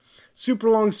these super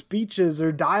long speeches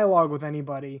or dialogue with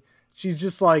anybody. She's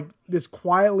just like this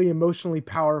quietly emotionally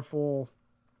powerful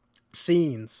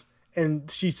scenes. And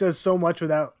she says so much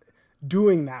without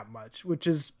doing that much, which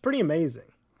is pretty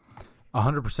amazing.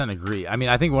 100% agree. I mean,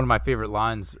 I think one of my favorite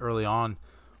lines early on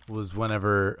was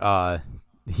whenever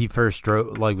he first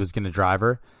was going to drive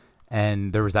her,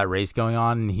 and there was that race going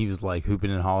on, and he was like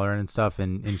hooping and hollering and stuff,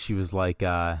 and she was like, do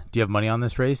you have money on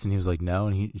this race? And he was like, no.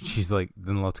 And she's like,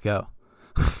 then let's go.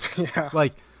 Yeah.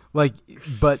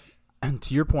 But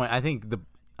to your point, I think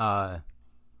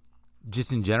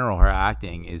just in general, her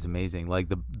acting is amazing. Like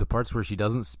the parts where she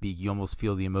doesn't speak, you almost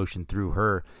feel the emotion through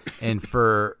her. And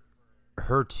for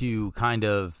her to kind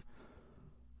of,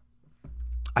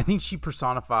 I think she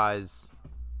personifies,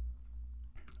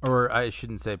 or I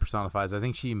shouldn't say personifies, I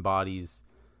think she embodies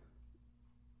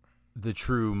the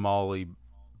true Molly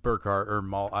Burkhart, or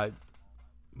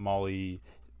Molly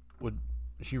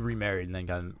she remarried and then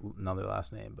got another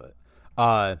last name, but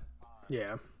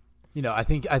yeah. I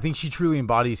think she truly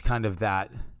embodies kind of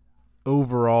that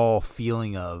overall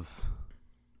feeling of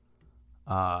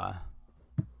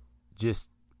just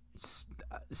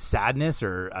sadness,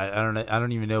 or I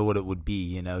don't even know what it would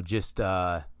be, just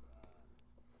I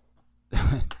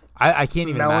can't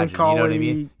even imagine, you know what I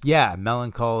mean? Yeah,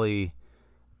 melancholy,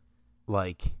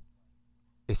 like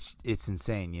it's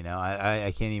insane,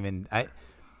 I can't even,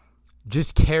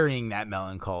 just carrying that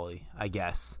melancholy, I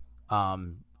guess,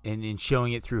 and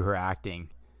showing it through her acting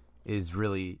is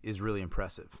really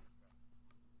impressive.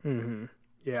 Mm-hmm.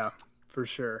 Yeah, for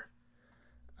sure.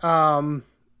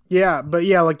 Yeah, but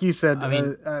yeah, like you said, I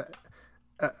mean,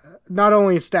 not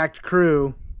only a stacked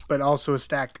crew, but also a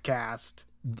stacked cast.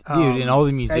 Dude, and all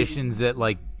the musicians that,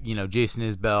 like, Jason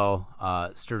Isbell,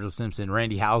 Sturgill Simpson,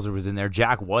 Randy Houser was in there,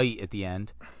 Jack White at the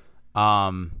end.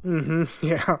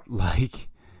 Yeah. Like,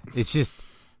 it's just,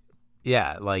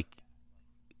 yeah, like,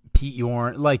 Pete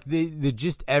Yorn, like, the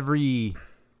just every,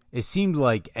 it seemed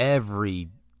like every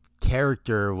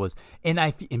character was, and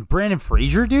Brandon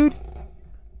Fraser, dude.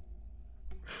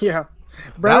 Yeah.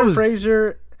 Brendan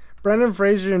Fraser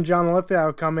and John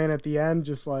Lithgow come in at the end,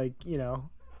 just like,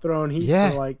 throwing heat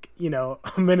for like, a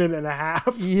minute and a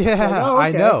half. Yeah, like, oh, okay.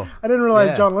 I know. I didn't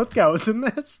realize John Lithgow was in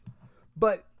this.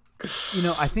 But,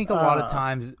 I think a lot of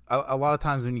times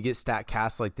when you get stacked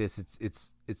casts like this,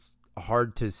 it's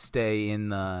hard to stay in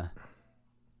the,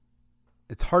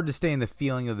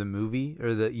 feeling of the movie,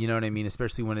 or the, you know what I mean?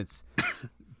 Especially when it's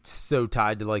so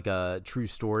tied to like a true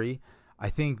story. I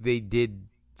think they did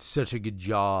such a good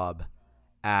job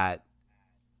at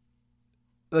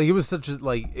like it was such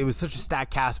a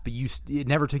stacked cast, but it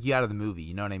never took you out of the movie.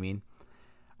 You know what I mean?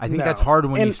 I think that's hard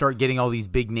when you start getting all these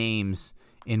big names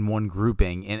in one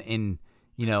grouping, and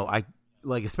I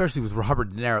like, especially with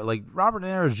Robert De Niro. Like, Robert De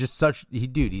Niro is just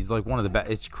he's like one of the best.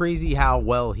 It's crazy how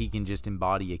well he can just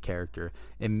embody a character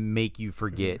and make you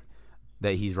forget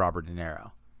that he's Robert De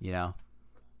Niro. You know?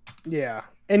 Yeah,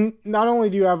 and not only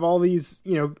do you have all these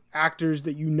actors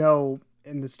that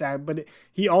in the staff, but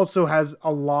he also has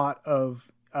a lot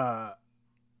of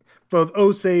both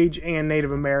Osage and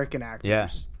Native American actors.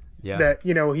 Yes. Yeah. That,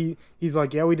 he's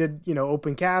like, we did,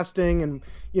 open casting, and,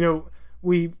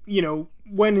 we,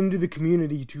 went into the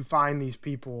community to find these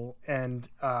people, and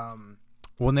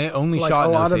when they only shot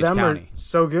in Osage County. Are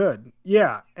so good.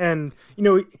 Yeah. And,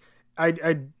 I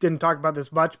didn't talk about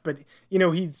this much, but,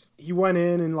 he went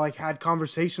in and like had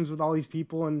conversations with all these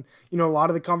people, and, a lot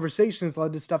of the conversations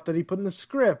led to stuff that he put in the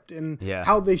script, and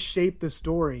how they shaped the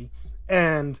story,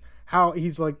 and how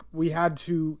he's like, we had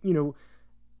to,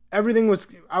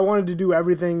 I wanted to do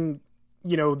everything,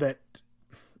 that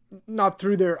not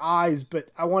through their eyes, but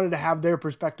I wanted to have their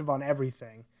perspective on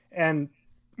everything, and,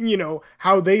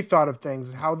 how they thought of things,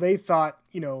 and how they thought,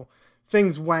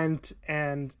 things went,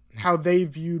 and how they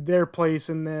viewed their place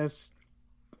in this,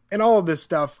 and all of this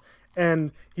stuff.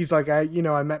 And he's like, I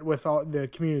met with all the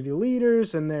community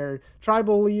leaders and their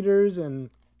tribal leaders, and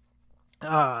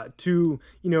I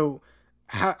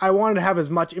wanted to have as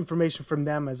much information from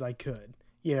them as I could.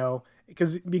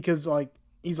 Because like,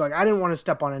 he's like, I didn't want to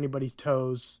step on anybody's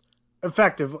toes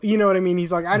effectively. You know what I mean?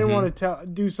 He's like, I didn't want to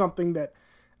do something that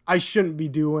I shouldn't be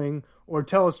doing, or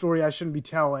tell a story I shouldn't be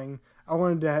telling. I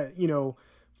wanted to,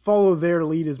 follow their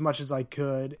lead as much as I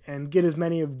could, and get as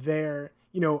many of their,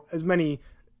 as many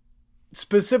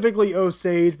specifically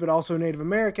Osage, but also Native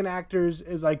American actors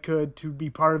as I could to be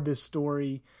part of this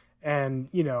story. And,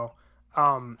 and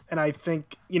I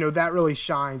think, that really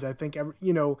shines. I think,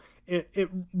 it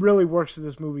really works to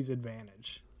this movie's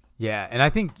advantage. Yeah. And I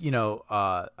think,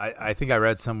 I think I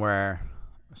read somewhere, I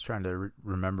was trying to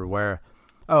remember where,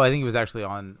 I think it was actually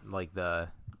on like the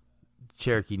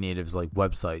Cherokee Natives like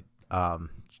website.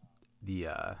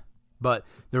 But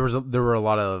there were a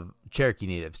lot of Cherokee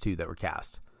Natives too that were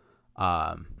cast,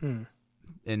 in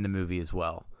the movie as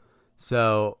well.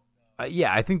 So,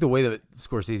 I think the way that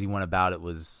Scorsese went about it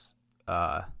was,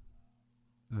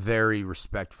 very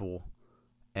respectful,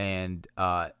 and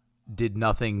did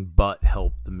nothing but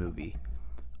help the movie.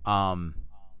 And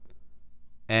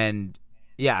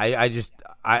yeah,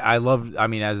 I loved, I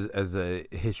mean, as a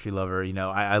history lover,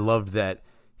 I loved that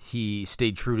he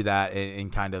stayed true to that,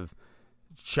 and kind of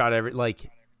shot I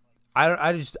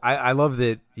love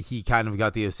that he kind of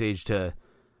got the Osage to,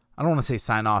 I don't want to say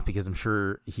sign off, because I'm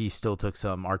sure he still took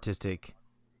some artistic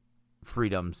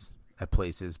freedoms at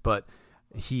places, but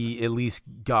he at least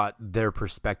got their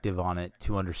perspective on it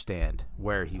to understand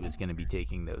where he was going to be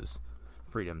taking those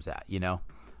freedoms at,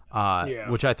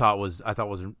 which I thought was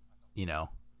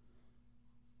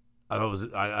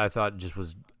just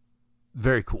was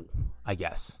very cool, I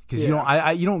guess, because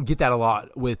you don't get that a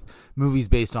lot with movies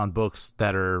based on books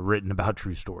that are written about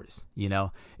true stories.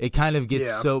 It kind of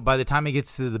gets so, by the time it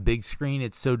gets to the big screen,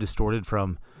 it's so distorted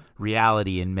from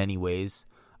reality in many ways.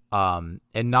 And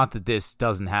not that this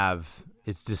doesn't have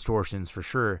its distortions for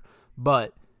sure,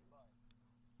 but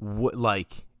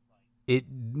it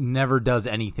never does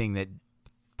anything that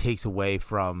takes away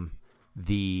from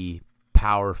the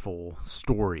powerful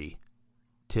story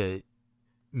to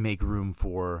make room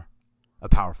for a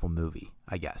powerful movie,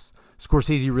 I guess.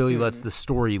 Scorsese really lets the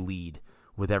story lead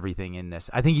with everything in this.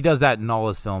 I think he does that in all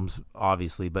his films,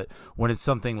 obviously, but when it's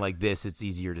something like this, it's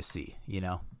easier to see,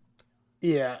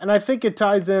 Yeah, and I think it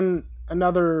ties in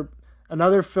another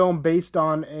film based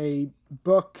on a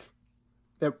book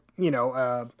that,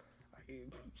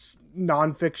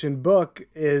 nonfiction book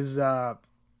is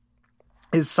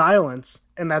Silence,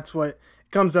 and that's what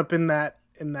comes up in that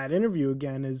interview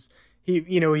again. Is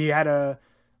he had a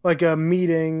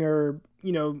meeting, or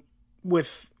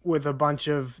with a bunch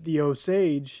of the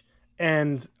Osage,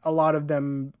 and a lot of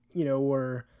them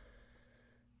were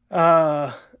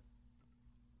I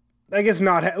guess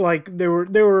not like they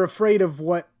were afraid of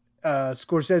what a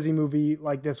Scorsese movie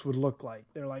like this would look like.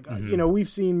 They're like, we've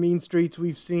seen Mean Streets,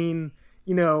 we've seen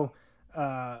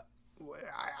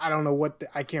I don't know what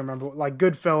I can't remember, like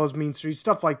Goodfellas, Mean Streets,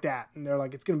 stuff like that. And they're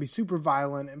like, it's going to be super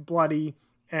violent and bloody,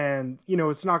 and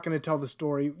it's not going to tell the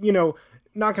story,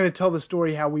 not going to tell the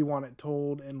story how we want it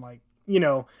told, and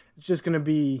it's just going to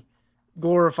be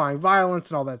glorifying violence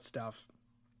and all that stuff.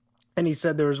 And he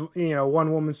said there was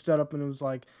one woman stood up and it was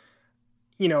like,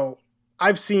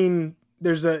 I've seen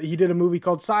he did a movie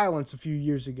called Silence a few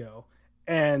years ago,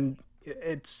 and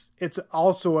it's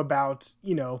also about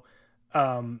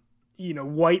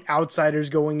white outsiders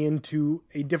going into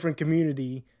a different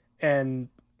community, and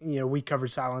we cover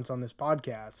silence on this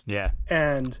podcast. Yeah,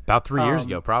 and about 3 years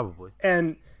ago, probably.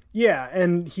 And yeah,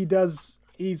 and he does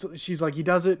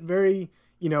it very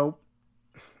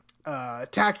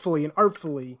tactfully and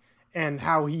artfully, and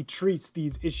how he treats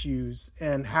these issues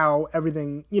and how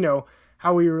everything,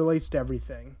 how he relates to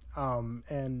everything.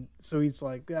 And so he's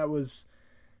like, that was,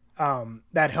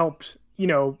 that helped,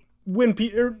 win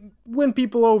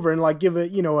people over and like give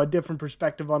it, a different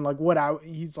perspective on like what I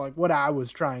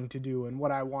was trying to do and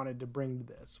what I wanted to bring to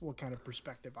this, what kind of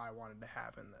perspective I wanted to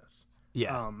have in this.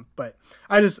 Yeah. But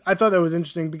I thought that was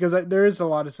interesting because there is a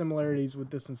lot of similarities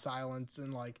with this and Silence,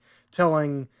 and like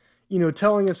telling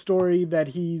a story that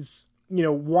he's,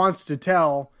 wants to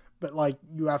tell, but like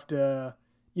you have to,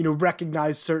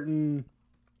 recognize certain,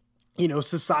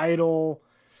 societal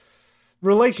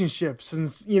relationships and,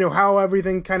 how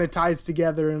everything kind of ties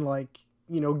together, and like,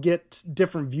 get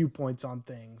different viewpoints on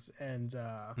things. And,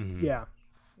 yeah,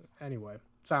 anyway,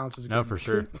 Silence is a no, for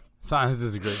sure. Silence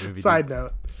is a great movie. Side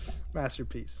note,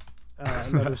 masterpiece.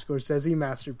 Another Scorsese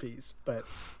masterpiece. But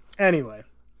anyway,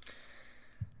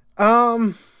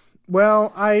 well,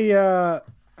 I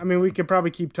mean, we could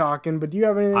probably keep talking, but do you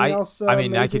have anything else? You want to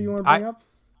bring up?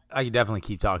 I could definitely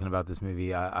keep talking about this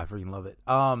movie. I freaking love it.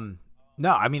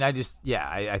 No, I mean, I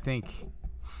think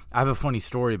I have a funny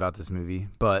story about this movie,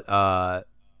 but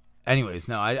anyways,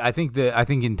 no, I think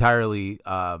entirely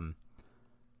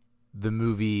the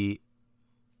movie,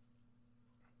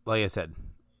 like I said,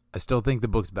 I still think the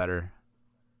book's better.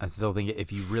 I still think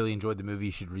if you really enjoyed the movie,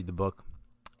 you should read the book.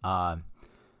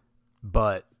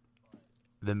 But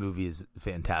the movie is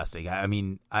fantastic. I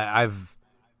mean, I've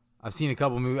seen a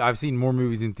couple movies. I've seen more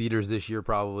movies in theaters this year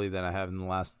probably than I have in the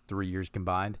last 3 years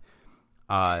combined.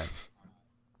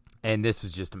 And this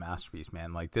was just a masterpiece,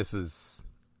 man. Like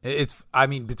I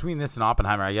mean, between this and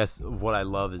Oppenheimer, I guess what I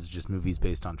love is just movies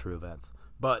based on true events.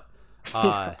 But,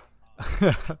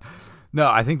 no,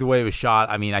 I think the way it was shot,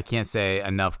 I mean, I can't say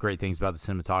enough great things about the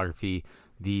cinematography,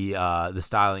 the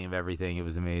styling of everything. It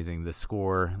was amazing. The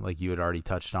score, like you had already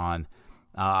touched on.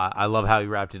 I love how he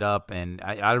wrapped it up, and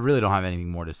I really don't have anything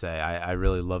more to say. I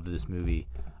really loved this movie.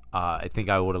 I think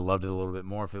I would have loved it a little bit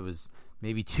more if it was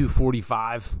maybe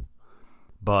 2:45.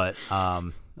 But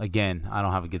again, I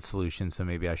don't have a good solution, so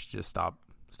maybe I should just stop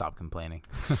complaining.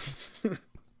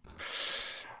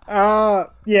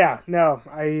 Yeah, no,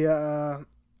 I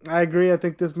agree. I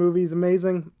think this movie is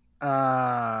amazing.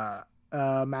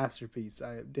 Masterpiece,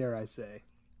 dare I say.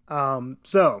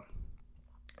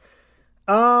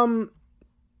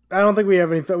 I don't think we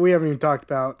have anything. We haven't even talked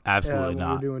about absolutely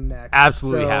not. What we're doing next.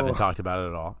 Absolutely haven't talked about it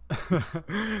at all.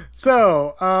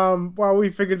 So, while we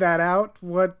figured that out,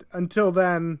 until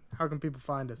then, how can people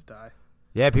find us, Ty?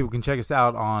 Yeah, people can check us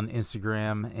out on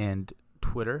Instagram and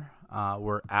Twitter.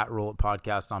 We're at Roll It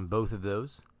Podcast on both of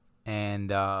those. And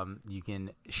you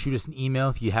can shoot us an email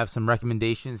if you have some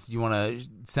recommendations. You want to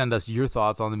send us your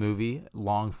thoughts on the movie,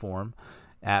 long form,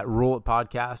 at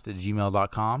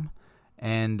rollit.podcast@gmail.com.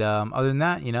 And other than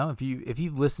that, if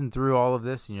you've listened through all of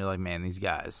this and you're like, man, these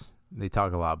guys, they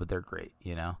talk a lot, but they're great,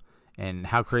 And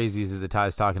how crazy is it that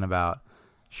Ty's talking about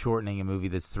shortening a movie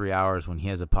that's 3 hours when he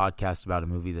has a podcast about a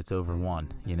movie that's over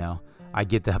 1, I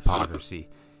get the hypocrisy.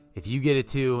 If you get it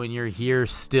too and you're here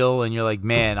still and you're like,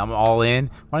 man, I'm all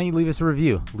in, why don't you leave us a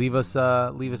review? Leave us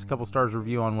a couple stars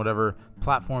review on whatever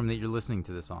platform that you're listening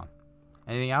to this on.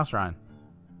 Anything else, Ryan?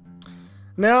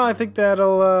 No, I think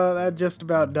that just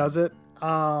about does it.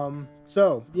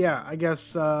 So yeah, I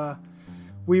guess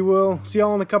we will see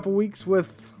y'all in a couple weeks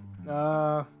with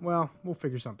we'll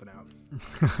figure something out.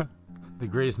 The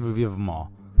greatest movie of them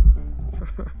all.